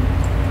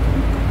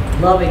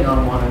loving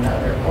on one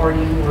another, or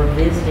you were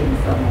visiting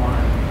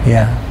someone.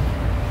 Yeah.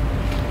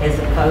 As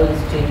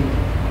opposed to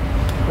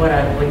what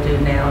I would do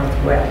now is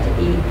go out to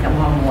eat, come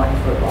home and watch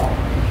football.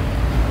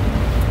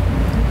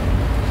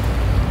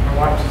 Or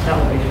watch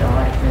television.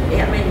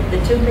 I mean, the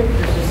two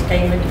pictures just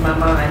came into my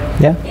mind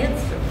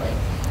instantly.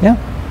 Yeah.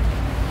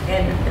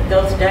 And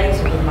those days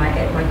at my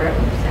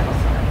grandmother's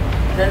house,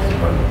 those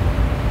were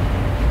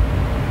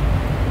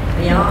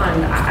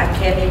beyond, I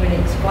can't even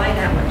explain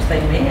how much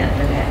they meant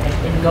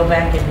and go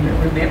back and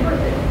remember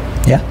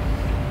them. Yeah.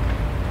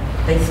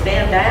 They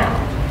stand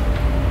out.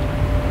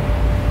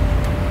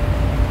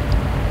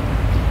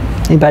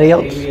 Anybody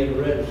else? Alien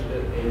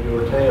resident in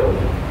your town,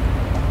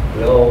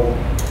 we all,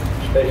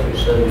 especially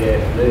Sunday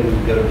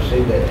afternoon, go to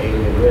see that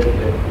alien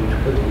resident who's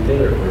cooking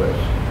dinner for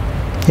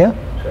us. Yeah.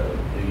 So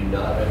do you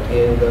not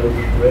attend those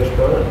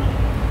restaurants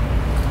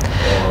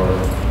or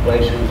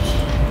places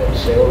that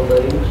sell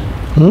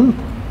things?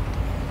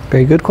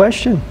 Very good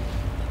question.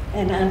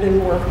 And I do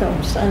work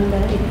on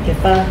Sunday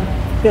if I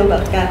feel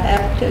like I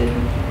have to,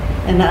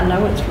 and I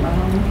know it's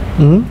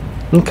wrong.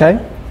 Okay.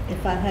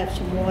 If I have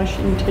some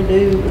washing to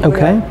do.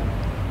 Okay.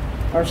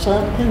 Or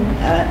something,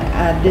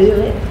 I do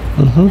it,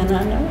 and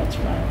I know it's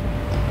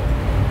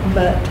wrong.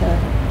 But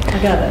I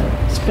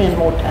gotta spend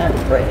more time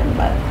praying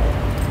about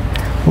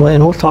that. Well,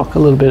 and we'll talk a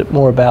little bit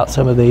more about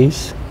some of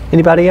these.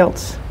 Anybody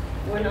else?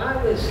 When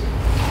I was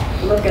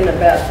looking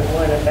about the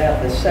one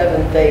about the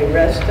 7-day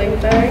resting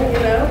thing, you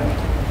know.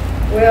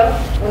 Well,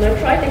 when I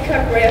tried to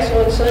cut grass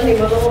on Sunday,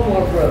 my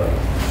lawnmower broke.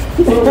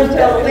 Well, it was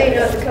telling me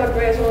not to cut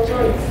grass on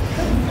Sunday.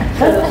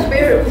 So the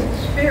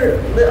spirit,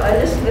 I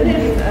listened to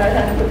him, I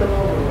had to put the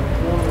lawnmower.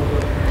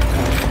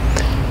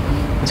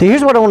 So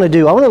here's what I want to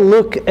do. I want to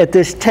look at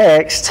this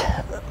text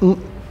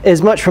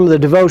as much from the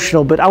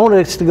devotional, but I want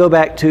us to go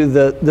back to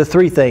the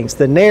three things: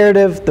 the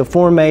narrative, the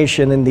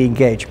formation, and the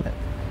engagement.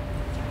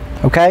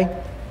 Okay?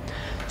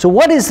 So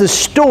what is the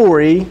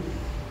story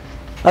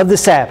of the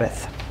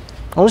Sabbath?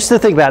 I want us to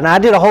think about it. Now, I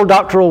did a whole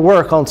doctoral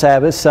work on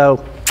Sabbath,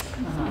 so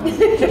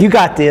you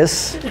got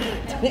this.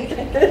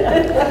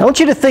 I want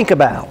you to think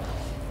about,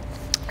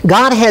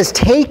 God has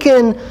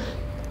taken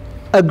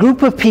a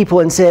group of people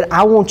and said,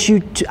 I'll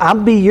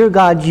be your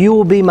God, you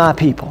will be my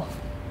people.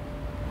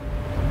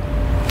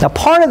 Now,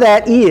 part of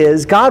that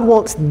is God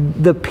wants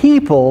the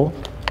people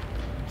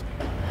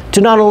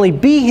to not only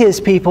be His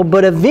people,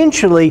 but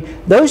eventually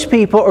those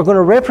people are going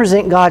to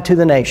represent God to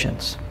the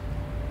nations.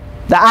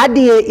 The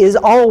idea is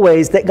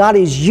always that God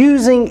is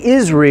using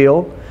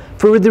Israel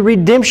for the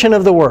redemption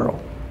of the world.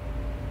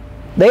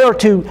 They are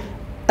to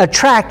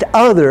attract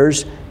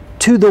others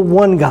to the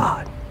one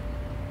God,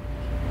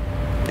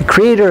 the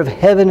Creator of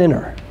heaven and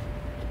earth.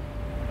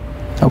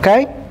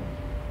 Okay?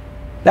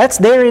 That's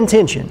their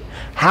intention.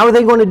 How are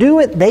they going to do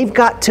it? They've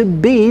got to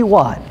be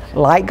what?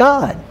 Like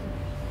God.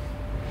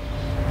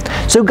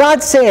 So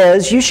God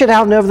says, you should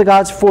have no other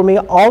gods before me,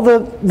 all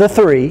the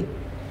three.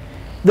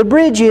 The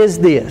bridge is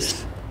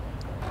this.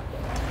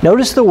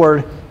 Notice the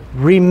word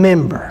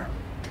remember.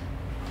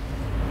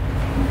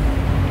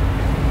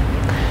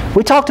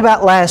 We talked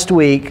about last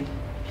week,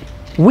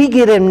 we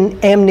get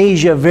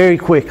amnesia very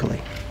quickly.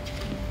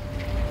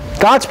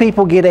 God's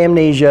people get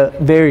amnesia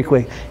very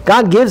quick.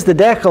 God gives the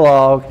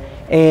Decalogue,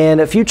 and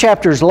a few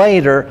chapters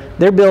later,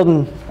 they're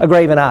building a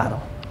graven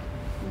idol.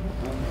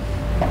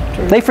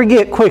 They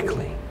forget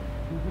quickly.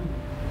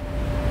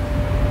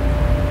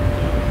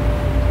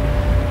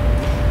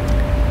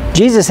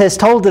 Jesus has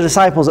told the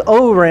disciples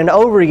over and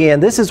over again,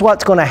 this is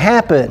what's going to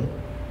happen.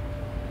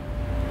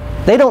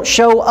 They don't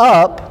show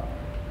up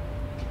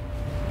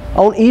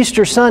on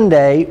Easter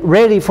Sunday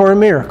ready for a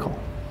miracle,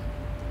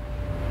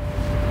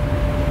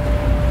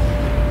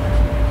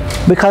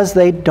 because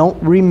they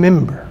don't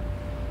remember.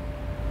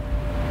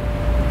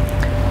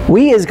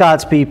 We as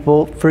God's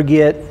people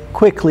forget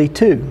quickly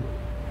too.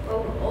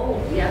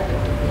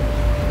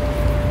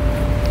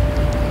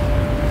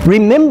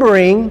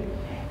 Remembering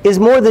is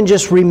more than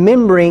just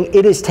remembering.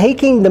 It is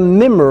taking the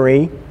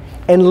memory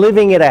and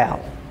living it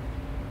out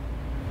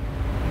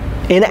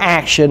in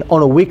action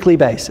on a weekly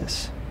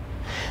basis.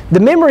 The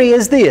memory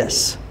is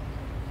this: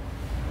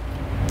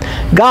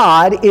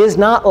 God is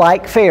not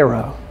like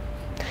Pharaoh.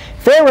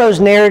 Pharaoh's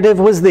narrative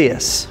was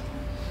this: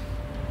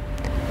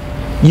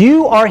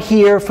 you are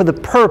here for the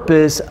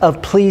purpose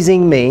of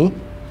pleasing me,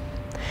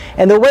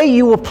 and the way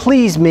you will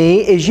please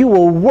me is you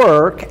will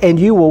work, and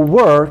you will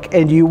work,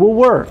 and you will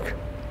work.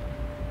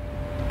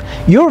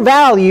 Your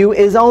value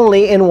is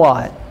only in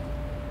what?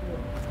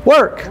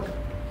 Work.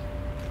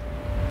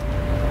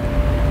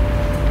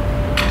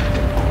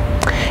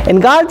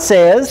 And God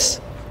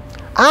says,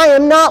 I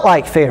am not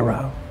like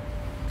Pharaoh.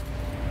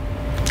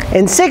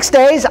 In 6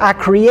 days I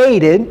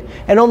created,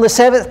 and on the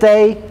 7th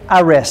day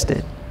I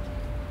rested.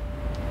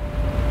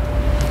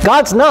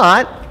 God's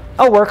not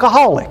a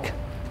workaholic.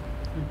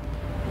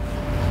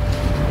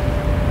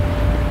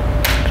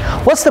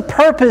 What's the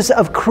purpose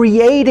of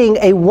creating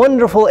a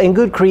wonderful and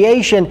good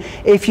creation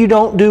if you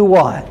don't do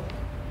what?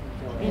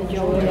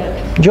 Enjoy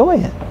it. Enjoy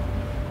it.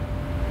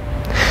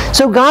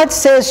 So God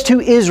says to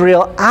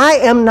Israel, I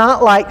am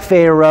not like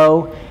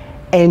Pharaoh,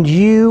 and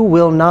you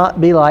will not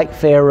be like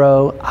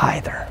Pharaoh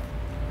either.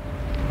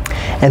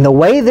 And the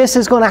way this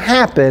is going to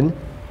happen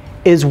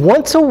is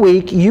once a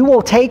week you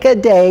will take a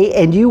day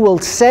and you will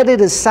set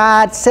it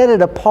aside, set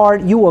it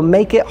apart, you will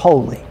make it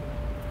holy.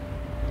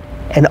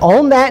 And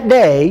on that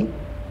day,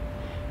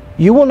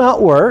 you will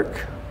not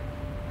work.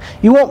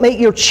 You won't make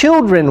your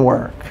children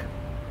work.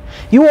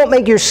 You won't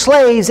make your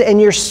slaves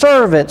and your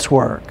servants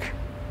work.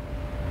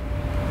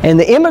 And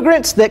the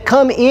immigrants that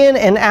come in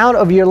and out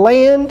of your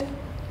land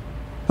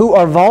who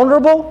are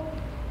vulnerable,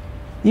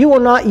 you will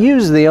not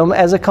use them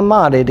as a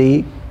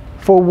commodity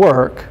for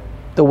work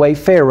the way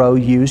Pharaoh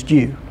used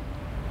you.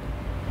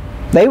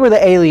 They were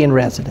the alien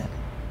resident.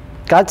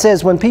 God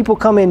says when people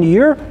come into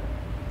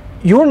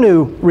your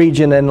new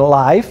region in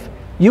life,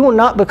 you will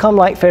not become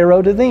like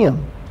Pharaoh to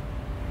them.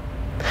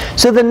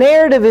 So the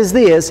narrative is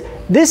this.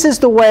 This is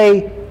the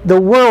way the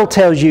world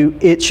tells you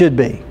it should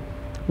be.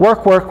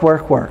 Work, work,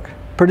 work, work.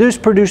 Produce,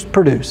 produce,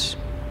 produce.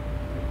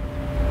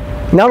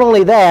 Not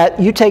only that,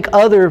 you take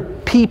other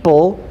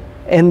people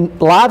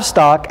and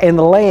livestock and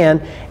the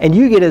land, and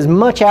you get as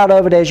much out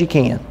of it as you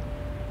can.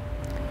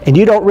 And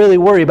you don't really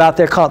worry about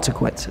their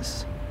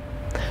consequences.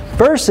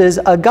 Versus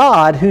a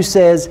God who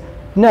says,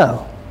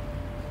 no.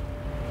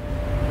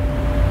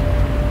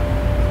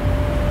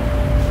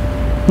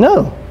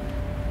 No.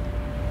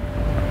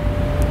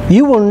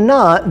 You will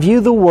not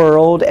view the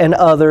world and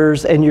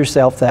others and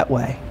yourself that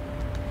way.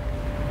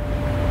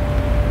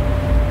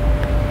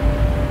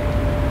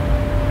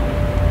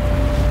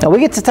 Now we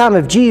get to the time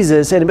of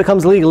Jesus and it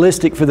becomes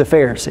legalistic for the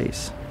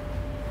Pharisees.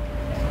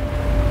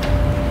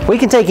 We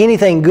can take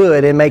anything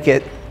good and make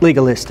it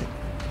legalistic.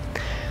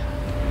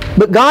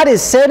 But God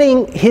is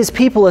setting His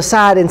people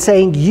aside and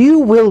saying, you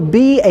will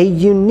be a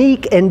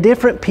unique and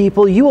different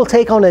people. You will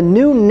take on a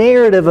new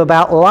narrative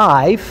about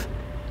life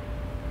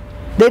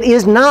that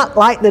is not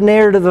like the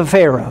narrative of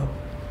Pharaoh.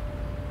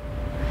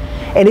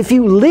 And if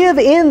you live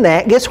in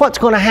that, guess what's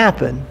going to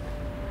happen?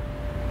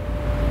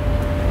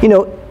 You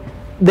know,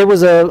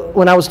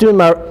 when I was doing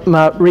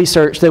my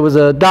research, there was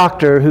a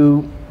doctor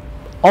who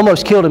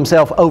almost killed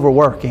himself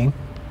overworking.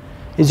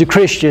 He's a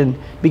Christian,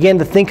 began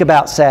to think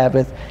about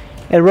Sabbath,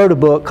 and wrote a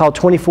book called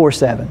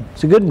 24/7.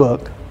 It's a good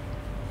book.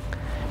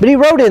 But he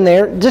wrote in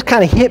there, just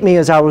kind of hit me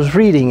as I was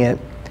reading it,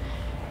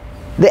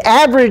 the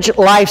average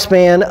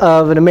lifespan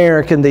of an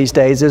American these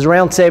days is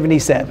around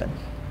 77,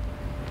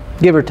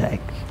 give or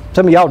take.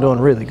 Some of y'all doing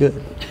really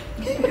good.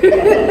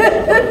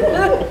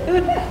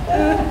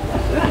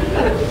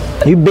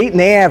 You beating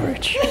the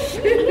average.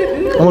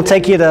 I'm gonna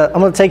take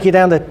you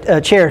down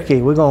to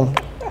Cherokee. We're gonna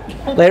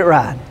let it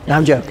ride. No,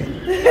 I'm joking.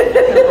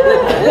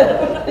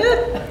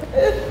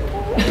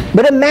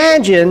 But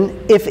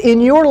imagine if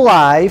in your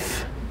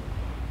life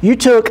you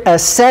took a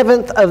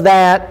seventh of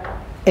that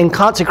and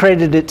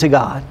consecrated it to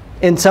God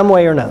in some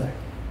way or another.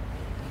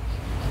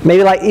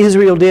 Maybe like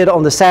Israel did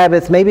on the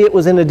Sabbath. Maybe it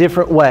was in a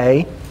different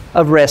way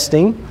of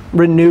resting,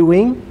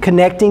 renewing,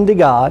 connecting to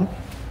God.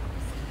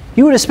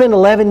 You would have spent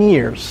 11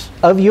 years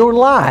of your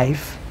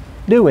life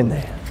doing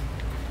that.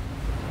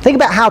 Think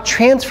about how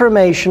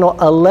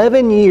transformational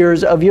 11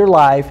 years of your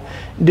life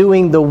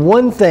doing the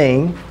one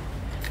thing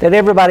that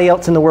everybody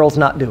else in the world's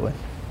not doing.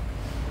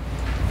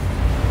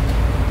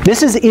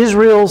 This is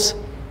Israel's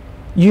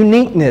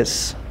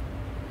uniqueness.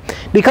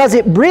 Because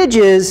it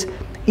bridges,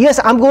 yes,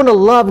 I'm going to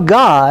love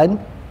God,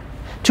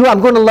 to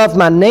I'm going to love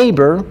my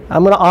neighbor,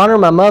 I'm going to honor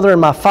my mother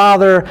and my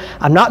father,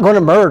 I'm not going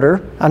to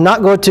murder, I'm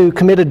not going to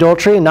commit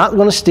adultery, I'm not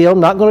going to steal, I'm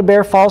not going to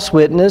bear false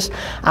witness,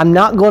 I'm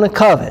not going to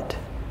covet.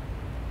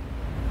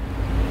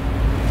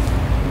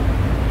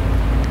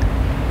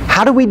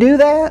 How do we do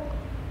that?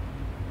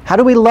 How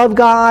do we love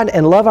God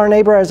and love our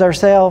neighbor as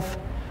ourselves?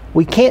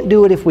 We can't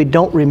do it if we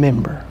don't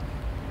remember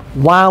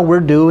why we're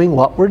doing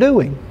what we're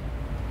doing.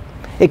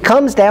 It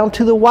comes down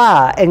to the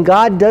why, and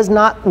God does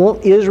not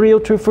want Israel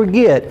to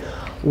forget.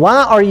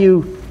 Why are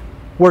you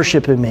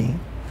worshiping me?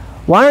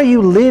 Why are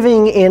you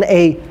living in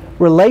a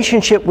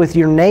relationship with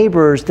your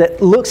neighbors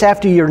that looks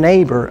after your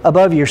neighbor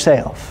above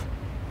yourself?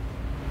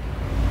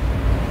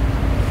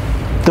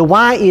 The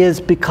why is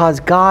because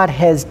God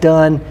has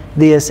done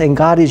this and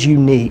God is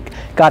unique.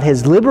 God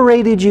has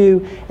liberated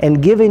you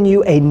and given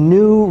you a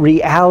new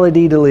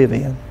reality to live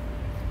in.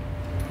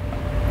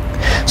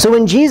 So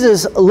when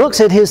Jesus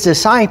looks at His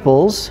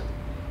disciples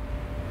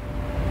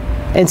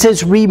and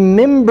says,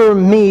 remember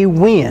me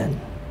when?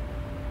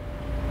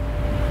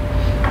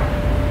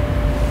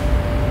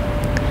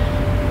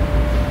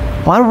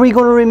 Why are we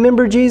going to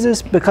remember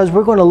Jesus? Because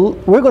we're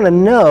going to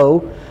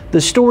know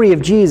the story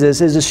of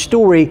Jesus is a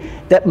story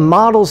that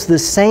models the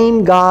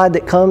same God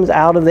that comes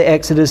out of the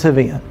Exodus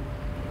event.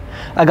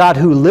 A God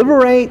who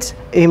liberates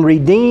and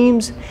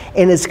redeems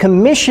and is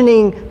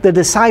commissioning the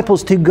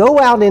disciples to go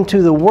out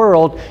into the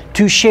world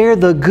to share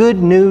the good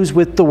news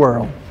with the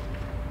world.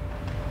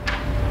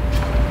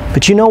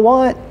 But you know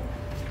what?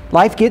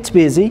 Life gets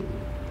busy.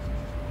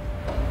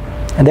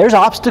 And there's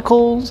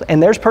obstacles,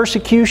 and there's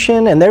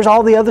persecution, and there's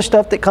all the other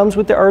stuff that comes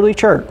with the early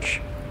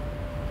church.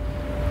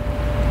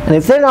 And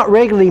if they're not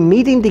regularly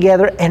meeting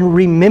together and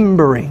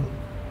remembering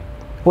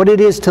what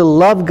it is to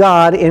love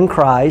God in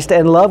Christ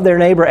and love their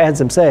neighbor as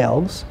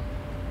themselves,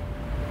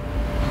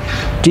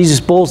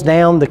 Jesus boils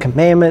down the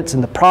commandments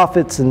and the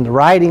prophets and the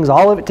writings,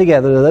 all of it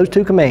together to those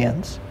two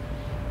commands.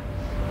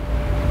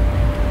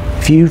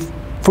 If you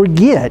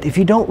forget, if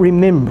you don't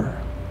remember.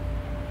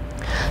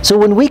 So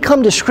when we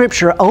come to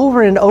Scripture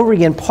over and over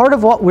again, part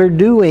of what we're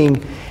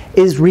doing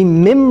is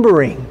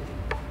remembering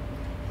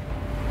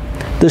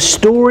the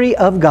story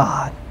of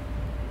God.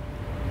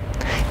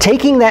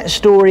 Taking that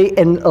story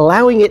and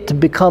allowing it to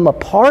become a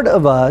part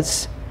of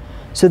us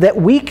so that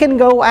we can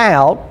go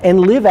out and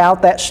live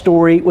out that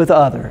story with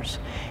others.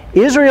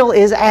 Israel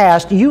is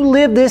asked, you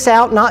live this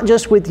out not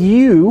just with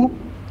you,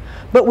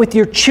 but with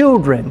your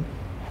children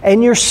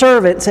and your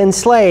servants and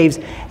slaves,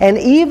 and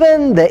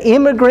even the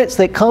immigrants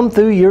that come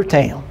through your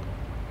town.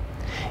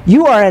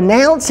 You are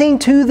announcing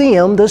to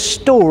them the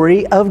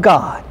story of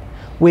God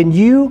when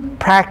you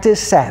practice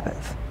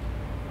Sabbath.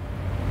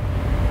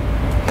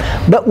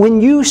 But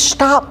when you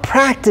stop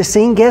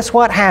practicing, guess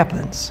what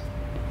happens?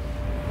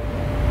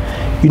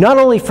 You not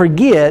only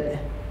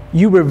forget,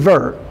 you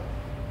revert.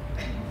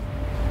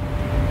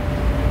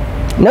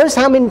 Notice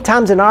how many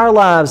times in our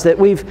lives that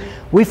we've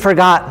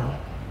forgotten.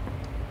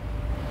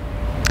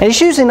 And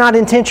it's usually not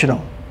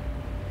intentional.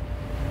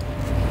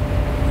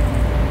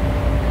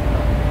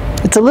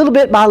 It's a little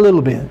bit by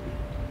little bit.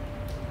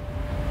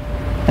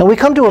 And we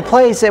come to a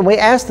place and we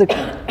ask the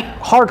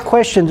hard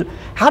questions,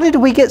 how did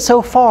we get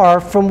so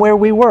far from where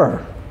we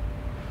were?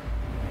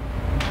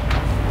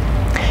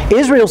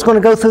 Israel's going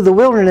to go through the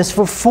wilderness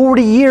for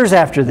 40 years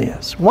after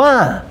this.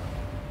 Why?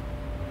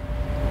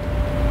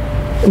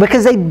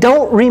 Because they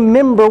don't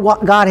remember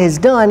what God has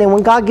done, and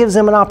when God gives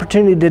them an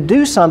opportunity to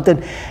do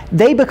something,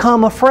 they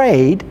become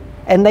afraid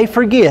and they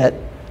forget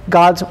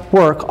God's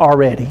work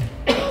already.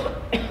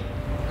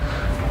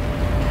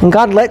 And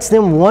God lets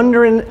them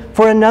wonder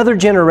for another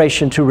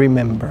generation to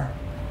remember.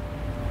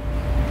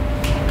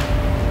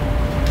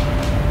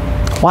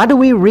 Why do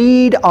we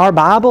read our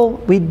Bible?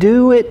 We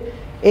do it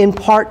in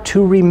part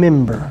to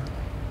remember.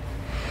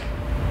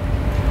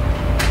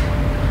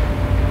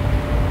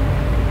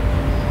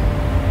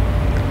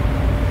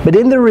 But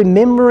in the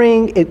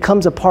remembering, it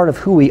comes a part of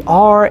who we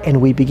are, and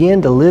we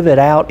begin to live it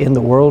out in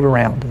the world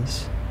around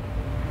us,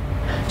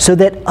 so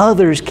that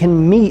others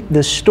can meet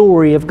the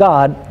story of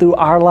God through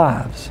our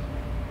lives.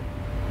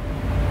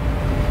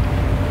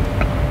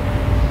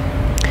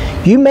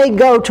 You may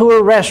go to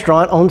a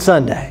restaurant on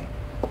Sunday.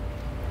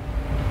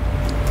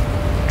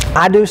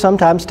 I do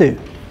sometimes too.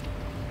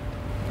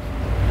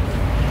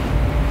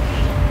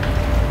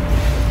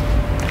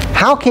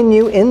 How can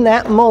you, in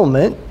that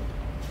moment,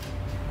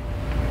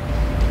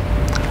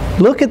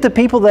 look at the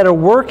people that are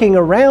working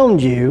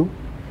around you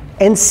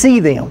and see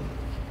them?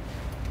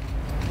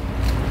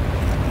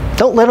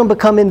 Don't let them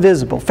become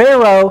invisible.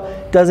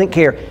 Pharaoh doesn't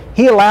care.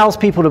 He allows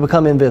people to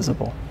become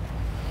invisible.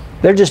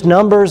 They're just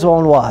numbers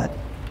on what?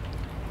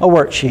 A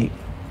worksheet.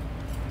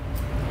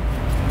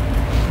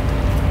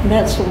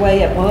 That's the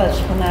way it was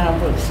when I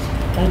was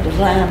a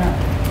designer,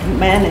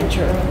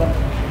 manager of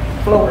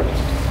a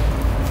florist.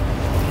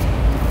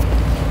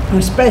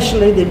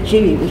 Especially the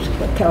Jews,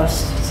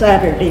 because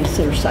Saturday's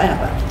their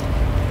Sabbath.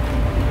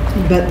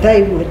 But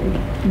they would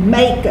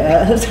make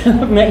us,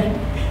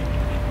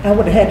 I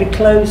would have had to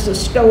close the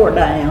store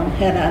down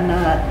had I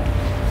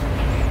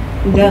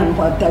not done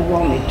what they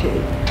wanted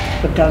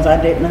to, because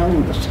I didn't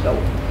own the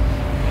store.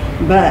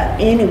 But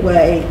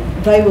anyway,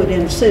 they would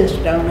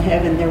insist on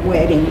having their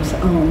weddings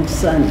on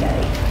Sunday,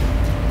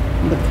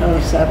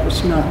 because that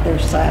was not their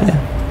Sabbath.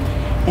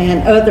 Yeah.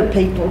 And other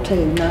people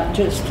too, not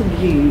just the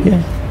Jews.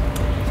 Yeah.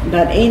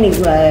 But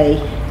anyway,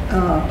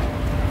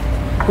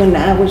 when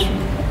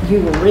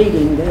you were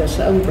reading this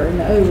over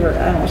and over,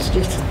 I was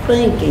just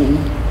thinking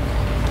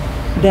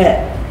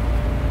that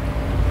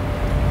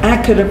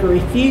I could have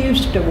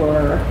refused to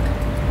work,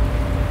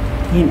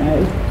 you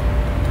know,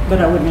 but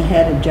I wouldn't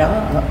have had a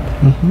job.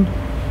 Mm-hmm.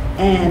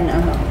 And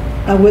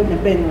I wouldn't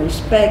have been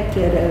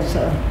respected as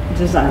a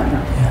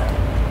designer,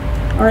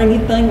 yeah, or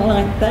anything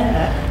like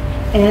that.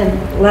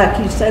 And like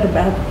you said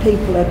about the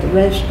people at the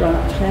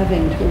restaurants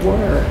having to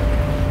work,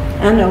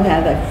 I know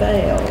how they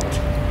felt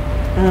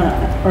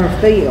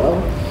or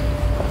feel.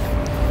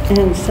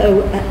 And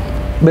so...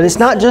 but it's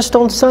not just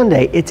on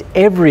Sunday, it's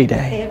every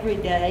day. Every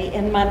day,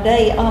 and my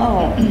day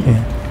off.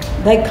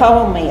 Yeah. They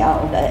call me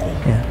all day,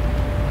 yeah,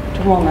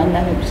 to want to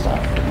know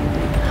something.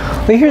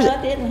 Well,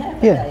 I didn't have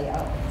a day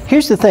off.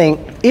 Here's the thing.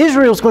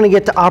 Israel's going to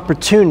get the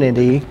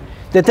opportunity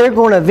that they're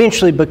going to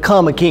eventually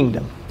become a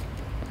kingdom.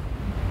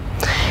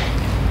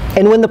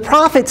 And when the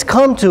prophets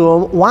come to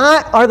them,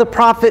 why are the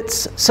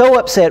prophets so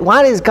upset?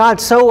 Why is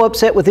God so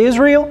upset with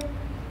Israel?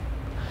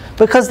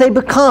 Because they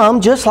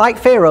become just like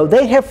Pharaoh.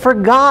 They have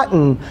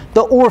forgotten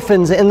the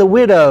orphans and the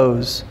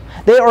widows.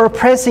 They are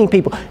oppressing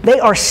people. They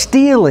are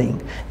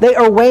stealing. They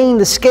are weighing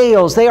the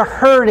scales. They are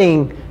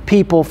hurting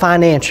people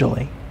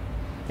financially.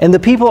 And the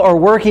people are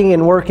working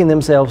and working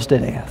themselves to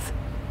death.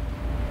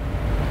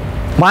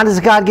 Why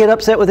does God get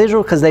upset with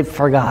Israel? Because they've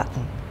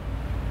forgotten.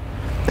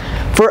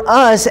 For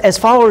us, as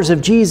followers of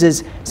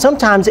Jesus,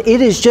 sometimes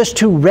it is just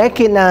to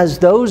recognize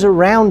those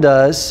around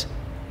us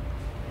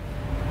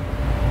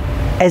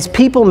as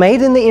people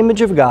made in the image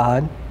of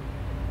God.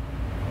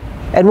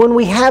 And when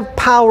we have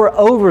power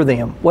over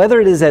them, whether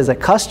it is as a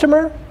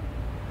customer,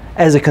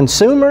 as a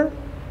consumer,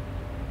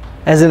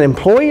 as an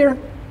employer,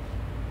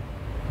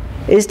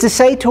 is to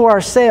say to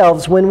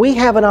ourselves, when we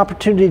have an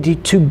opportunity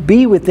to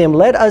be with them,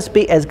 let us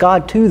be as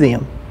God to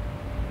them.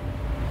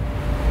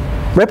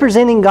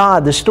 Representing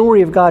God, the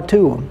story of God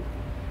to them.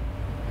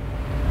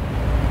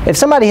 If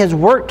somebody has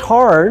worked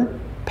hard,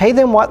 pay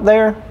them what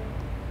they're...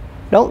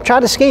 Don't try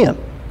to scam.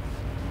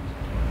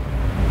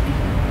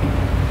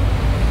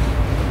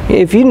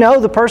 If you know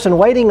the person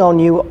waiting on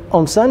you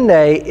on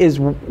Sunday is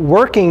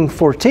working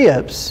for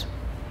tips,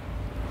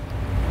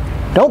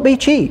 don't be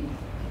cheap.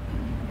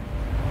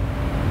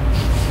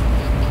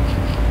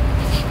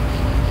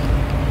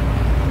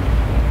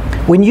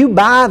 When you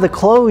buy the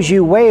clothes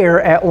you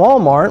wear at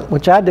Walmart,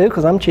 which I do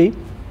because I'm cheap,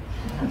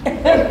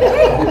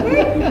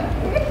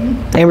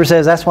 Amber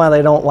says that's why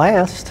they don't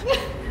last.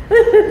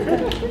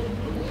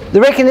 The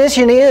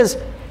recognition is,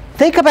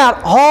 think about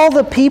all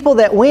the people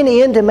that went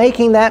into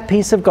making that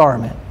piece of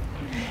garment.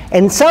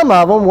 And some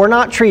of them were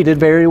not treated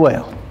very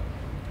well.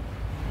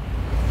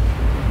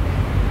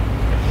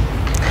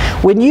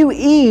 When you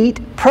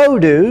eat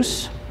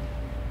produce,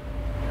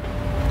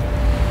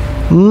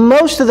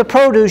 Most of the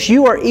produce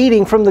you are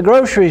eating from the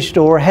grocery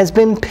store has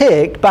been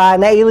picked by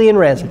an alien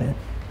resident.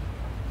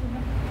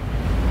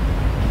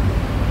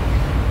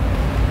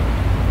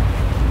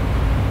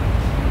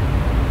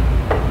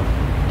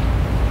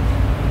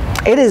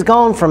 It has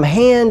gone from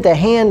hand to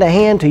hand to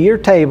hand to your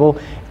table,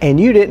 and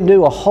you didn't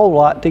do a whole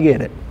lot to get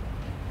it.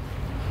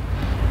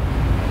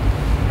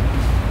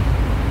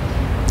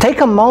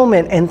 Take a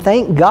moment and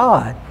thank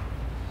God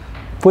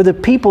for the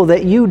people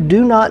that you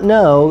do not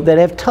know that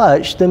have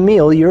touched the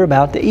meal you're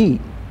about to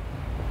eat.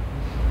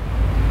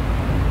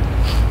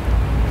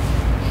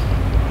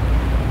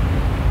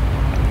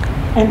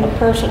 And the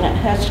person that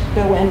has to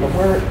go into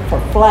work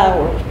for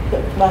flowers,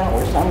 put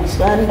flowers on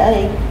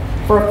Sunday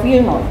for a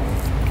funeral.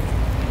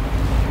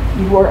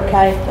 You work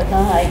half the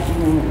night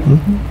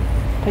and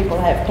people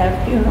have to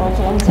have funerals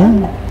on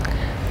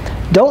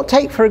Sunday. Don't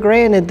take for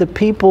granted the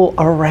people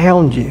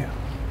around you.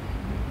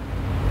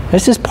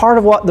 This is part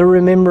of what the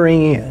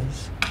remembering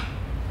is.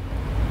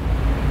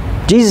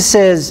 Jesus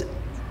says,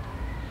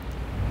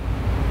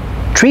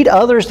 treat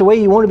others the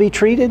way you want to be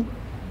treated.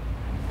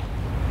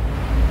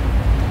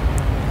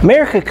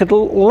 America could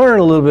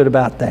learn a little bit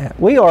about that.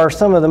 We are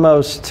some of the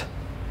most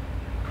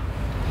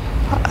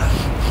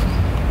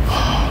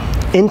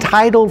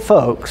entitled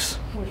folks.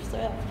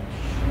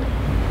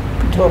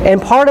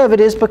 And part of it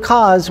is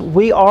because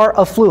we are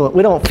affluent.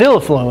 We don't feel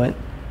affluent,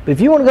 but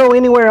if you want to go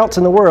anywhere else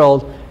in the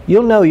world,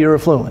 you'll know you're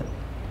affluent.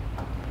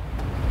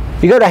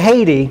 You go to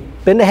Haiti,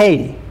 been to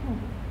Haiti.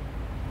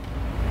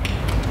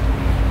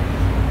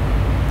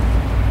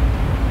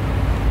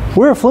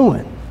 We're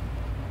affluent.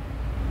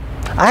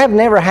 I have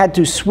never had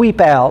to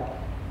sweep out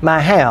my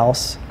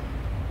house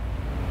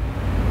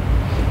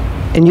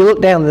and you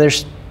look down and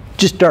there's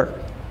just dirt.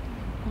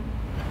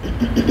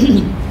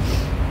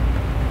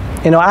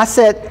 You know, I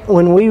said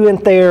when we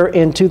went there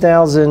in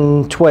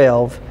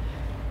 2012,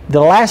 the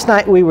last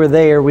night we were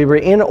there, we were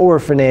in an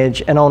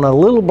orphanage, and on a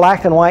little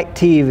black and white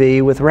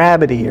TV with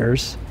rabbit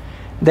ears,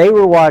 they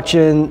were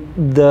watching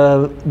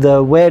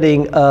the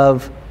wedding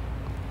of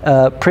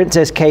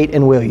Princess Kate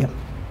and William.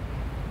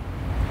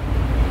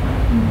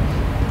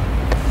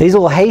 These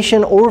little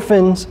Haitian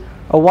orphans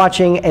are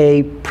watching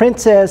a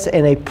princess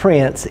and a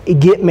prince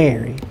get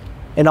married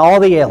in all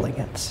the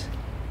elegance.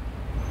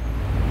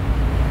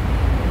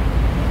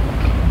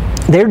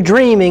 They're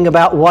dreaming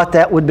about what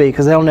that would be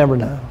because they'll never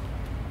know.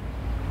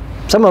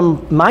 Some of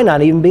them might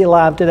not even be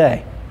alive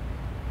today.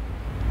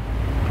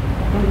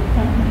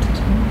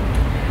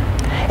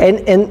 And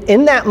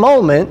in that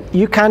moment,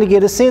 you kind of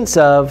get a sense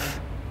of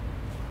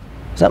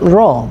something's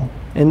wrong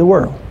in the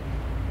world.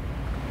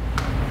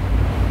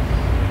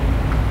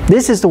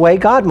 This is the way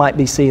God might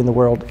be seeing the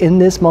world in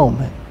this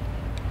moment.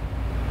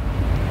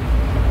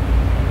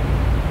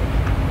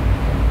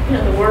 You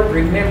know, the word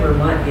remember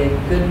might be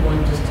a good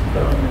one just to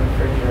put on the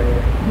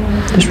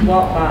refrigerator. Just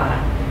walk by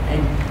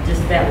and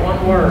just that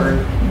one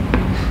word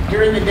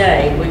during the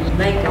day would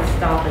make us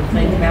stop and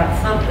think about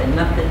something.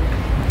 Not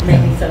that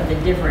maybe something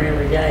different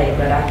every day,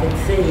 but I can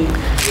see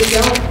we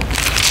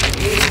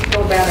just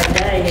go about a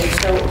day and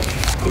it's so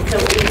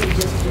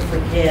easy just to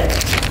forget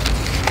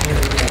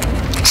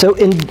everything. So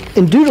in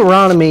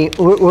Deuteronomy,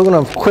 we're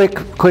going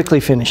to quickly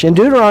finish. In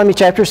Deuteronomy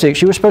chapter 6,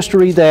 you were supposed to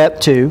read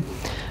that too,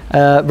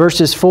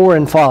 verses 4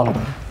 and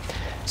following.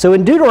 So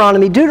in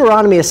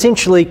Deuteronomy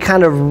essentially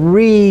kind of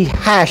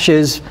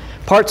rehashes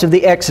parts of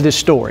the Exodus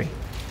story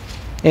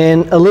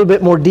in a little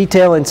bit more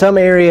detail in some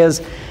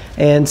areas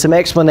and some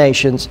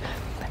explanations.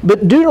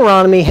 But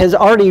Deuteronomy has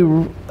already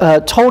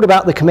told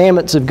about the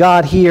commandments of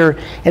God here,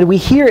 and we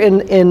hear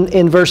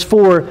in verse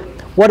 4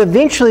 what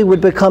eventually would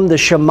become the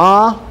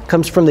Shema,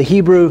 comes from the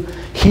Hebrew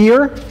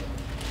hear.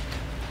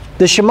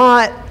 The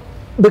Shema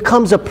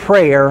becomes a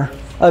prayer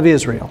of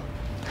Israel.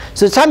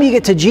 So the time you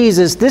get to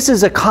Jesus, this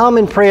is a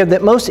common prayer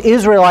that most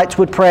Israelites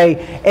would pray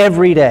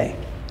every day.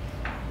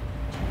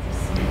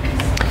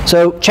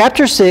 So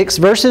chapter 6,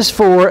 verses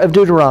 4 of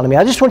Deuteronomy.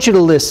 I just want you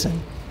to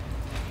listen.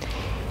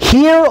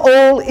 Hear,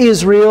 O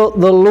Israel,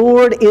 the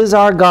Lord is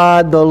our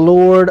God, the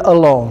Lord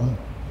alone.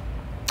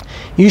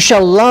 You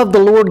shall love the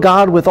Lord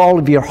God with all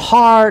of your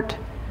heart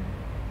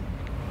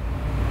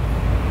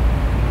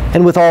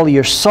and with all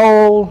your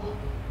soul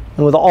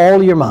and with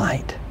all your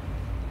might.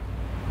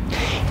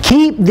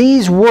 Keep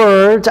these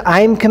words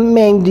I am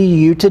commanding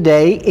you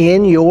today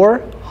in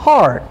your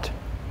heart.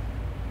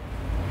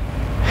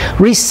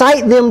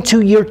 Recite them to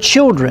your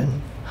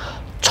children.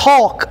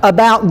 Talk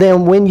about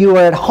them when you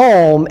are at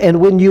home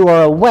and when you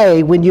are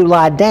away, when you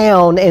lie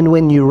down and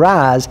when you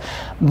rise.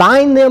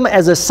 Bind them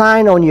as a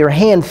sign on your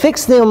hand.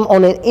 Fix them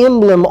on an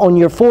emblem on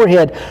your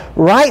forehead.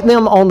 Write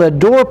them on the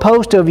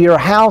doorpost of your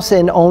house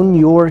and on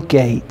your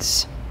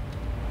gates.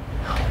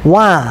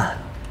 Why?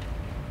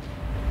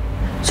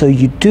 So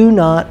you do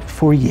not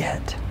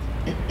forget.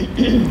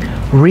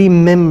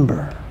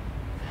 Remember.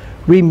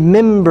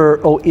 Remember,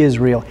 O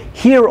Israel.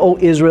 Hear, O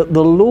Israel,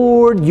 the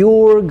Lord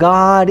your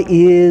God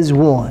is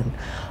one.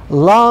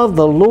 Love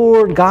the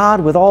Lord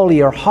God with all of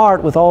your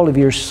heart, with all of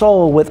your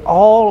soul, with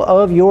all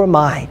of your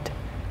might.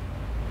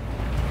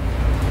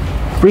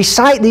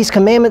 Recite these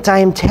commandments I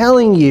am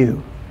telling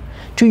you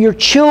to your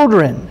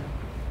children.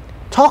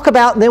 Talk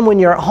about them when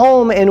you're at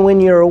home and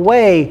when you're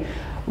away.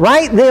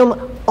 Write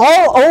them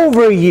all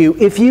over you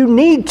if you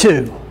need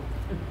to,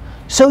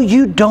 so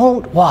you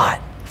don't what?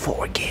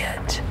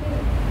 Forget.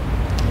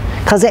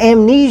 Because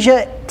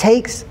amnesia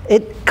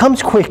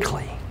comes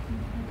quickly.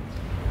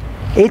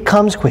 It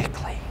comes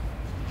quickly.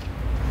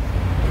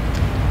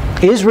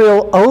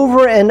 Israel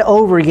over and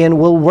over again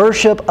will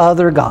worship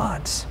other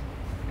gods.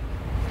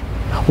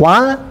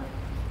 Why?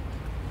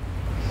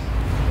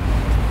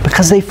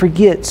 Because they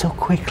forget so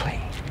quickly.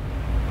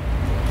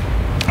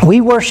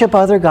 We worship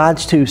other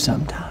gods too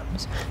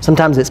sometimes.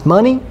 Sometimes it's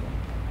money.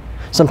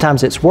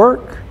 Sometimes it's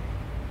work.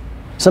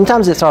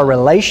 Sometimes it's our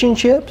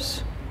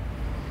relationships.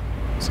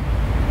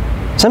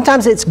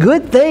 Sometimes it's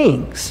good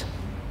things.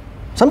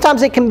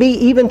 Sometimes it can be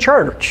even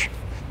church.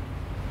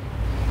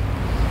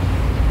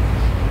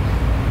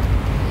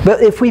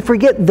 But if we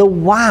forget the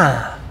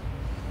why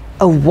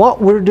of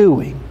what we're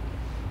doing,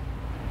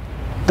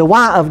 the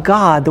why of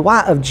God, the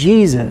why of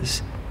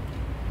Jesus,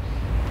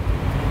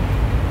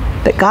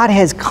 that God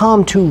has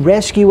come to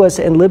rescue us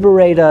and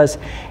liberate us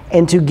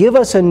and to give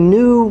us a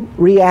new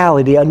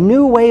reality, a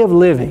new way of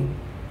living.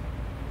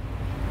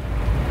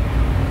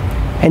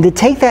 And to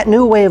take that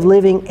new way of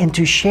living and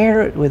to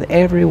share it with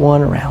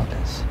everyone around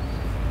us.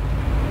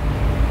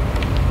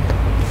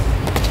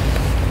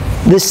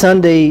 This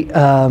Sunday,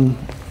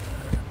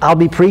 I'll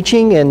be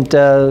preaching, and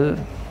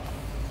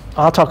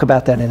I'll talk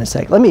about that in a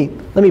sec. Let me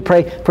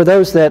pray for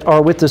those that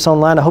are with us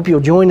online. I hope you'll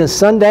join us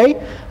Sunday.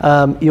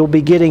 You'll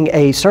be getting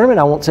a sermon.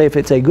 I won't say if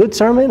it's a good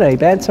sermon, a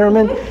bad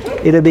sermon.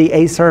 It'll be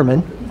a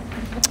sermon.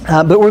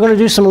 But we're going to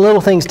do some little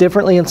things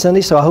differently on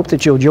Sunday, so I hope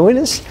that you'll join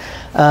us.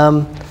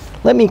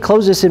 Let me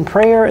close this in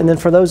prayer, and then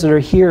for those that are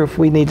here, if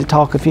we need to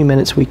talk a few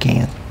minutes, we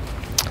can.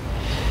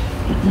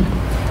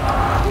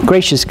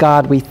 Gracious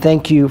God, we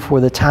thank you for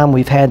the time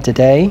we've had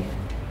today.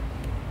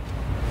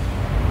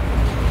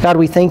 God,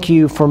 we thank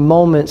you for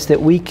moments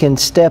that we can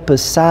step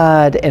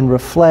aside and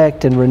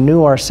reflect and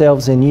renew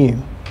ourselves in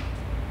you.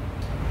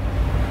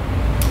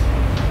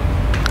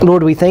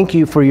 Lord, we thank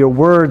you for your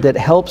word that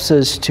helps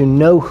us to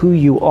know who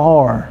you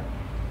are.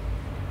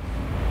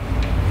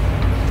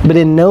 But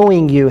in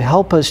knowing you,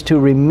 help us to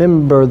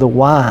remember the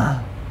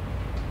why.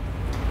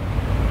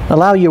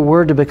 Allow your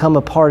word to become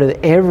a part of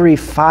every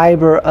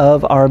fiber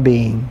of our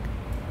being,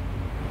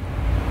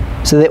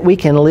 so that we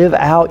can live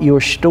out your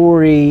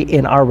story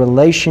in our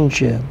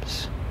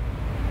relationships,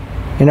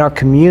 in our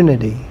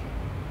community,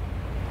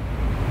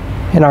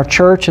 in our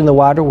church, and the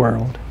wider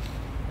world.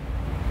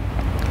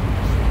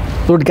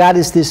 Lord, guide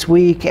us this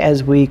week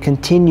as we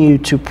continue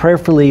to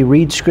prayerfully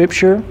read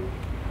Scripture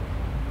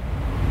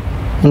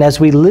and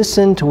as we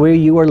listen to where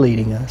you are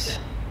leading us.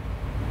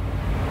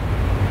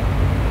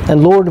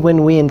 And Lord,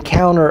 when we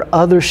encounter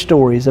other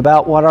stories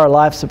about what our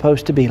life's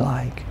supposed to be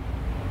like,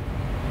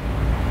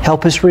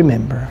 help us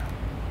remember.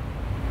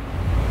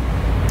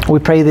 We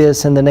pray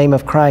this in the name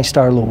of Christ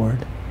our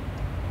Lord.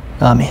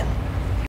 Amen.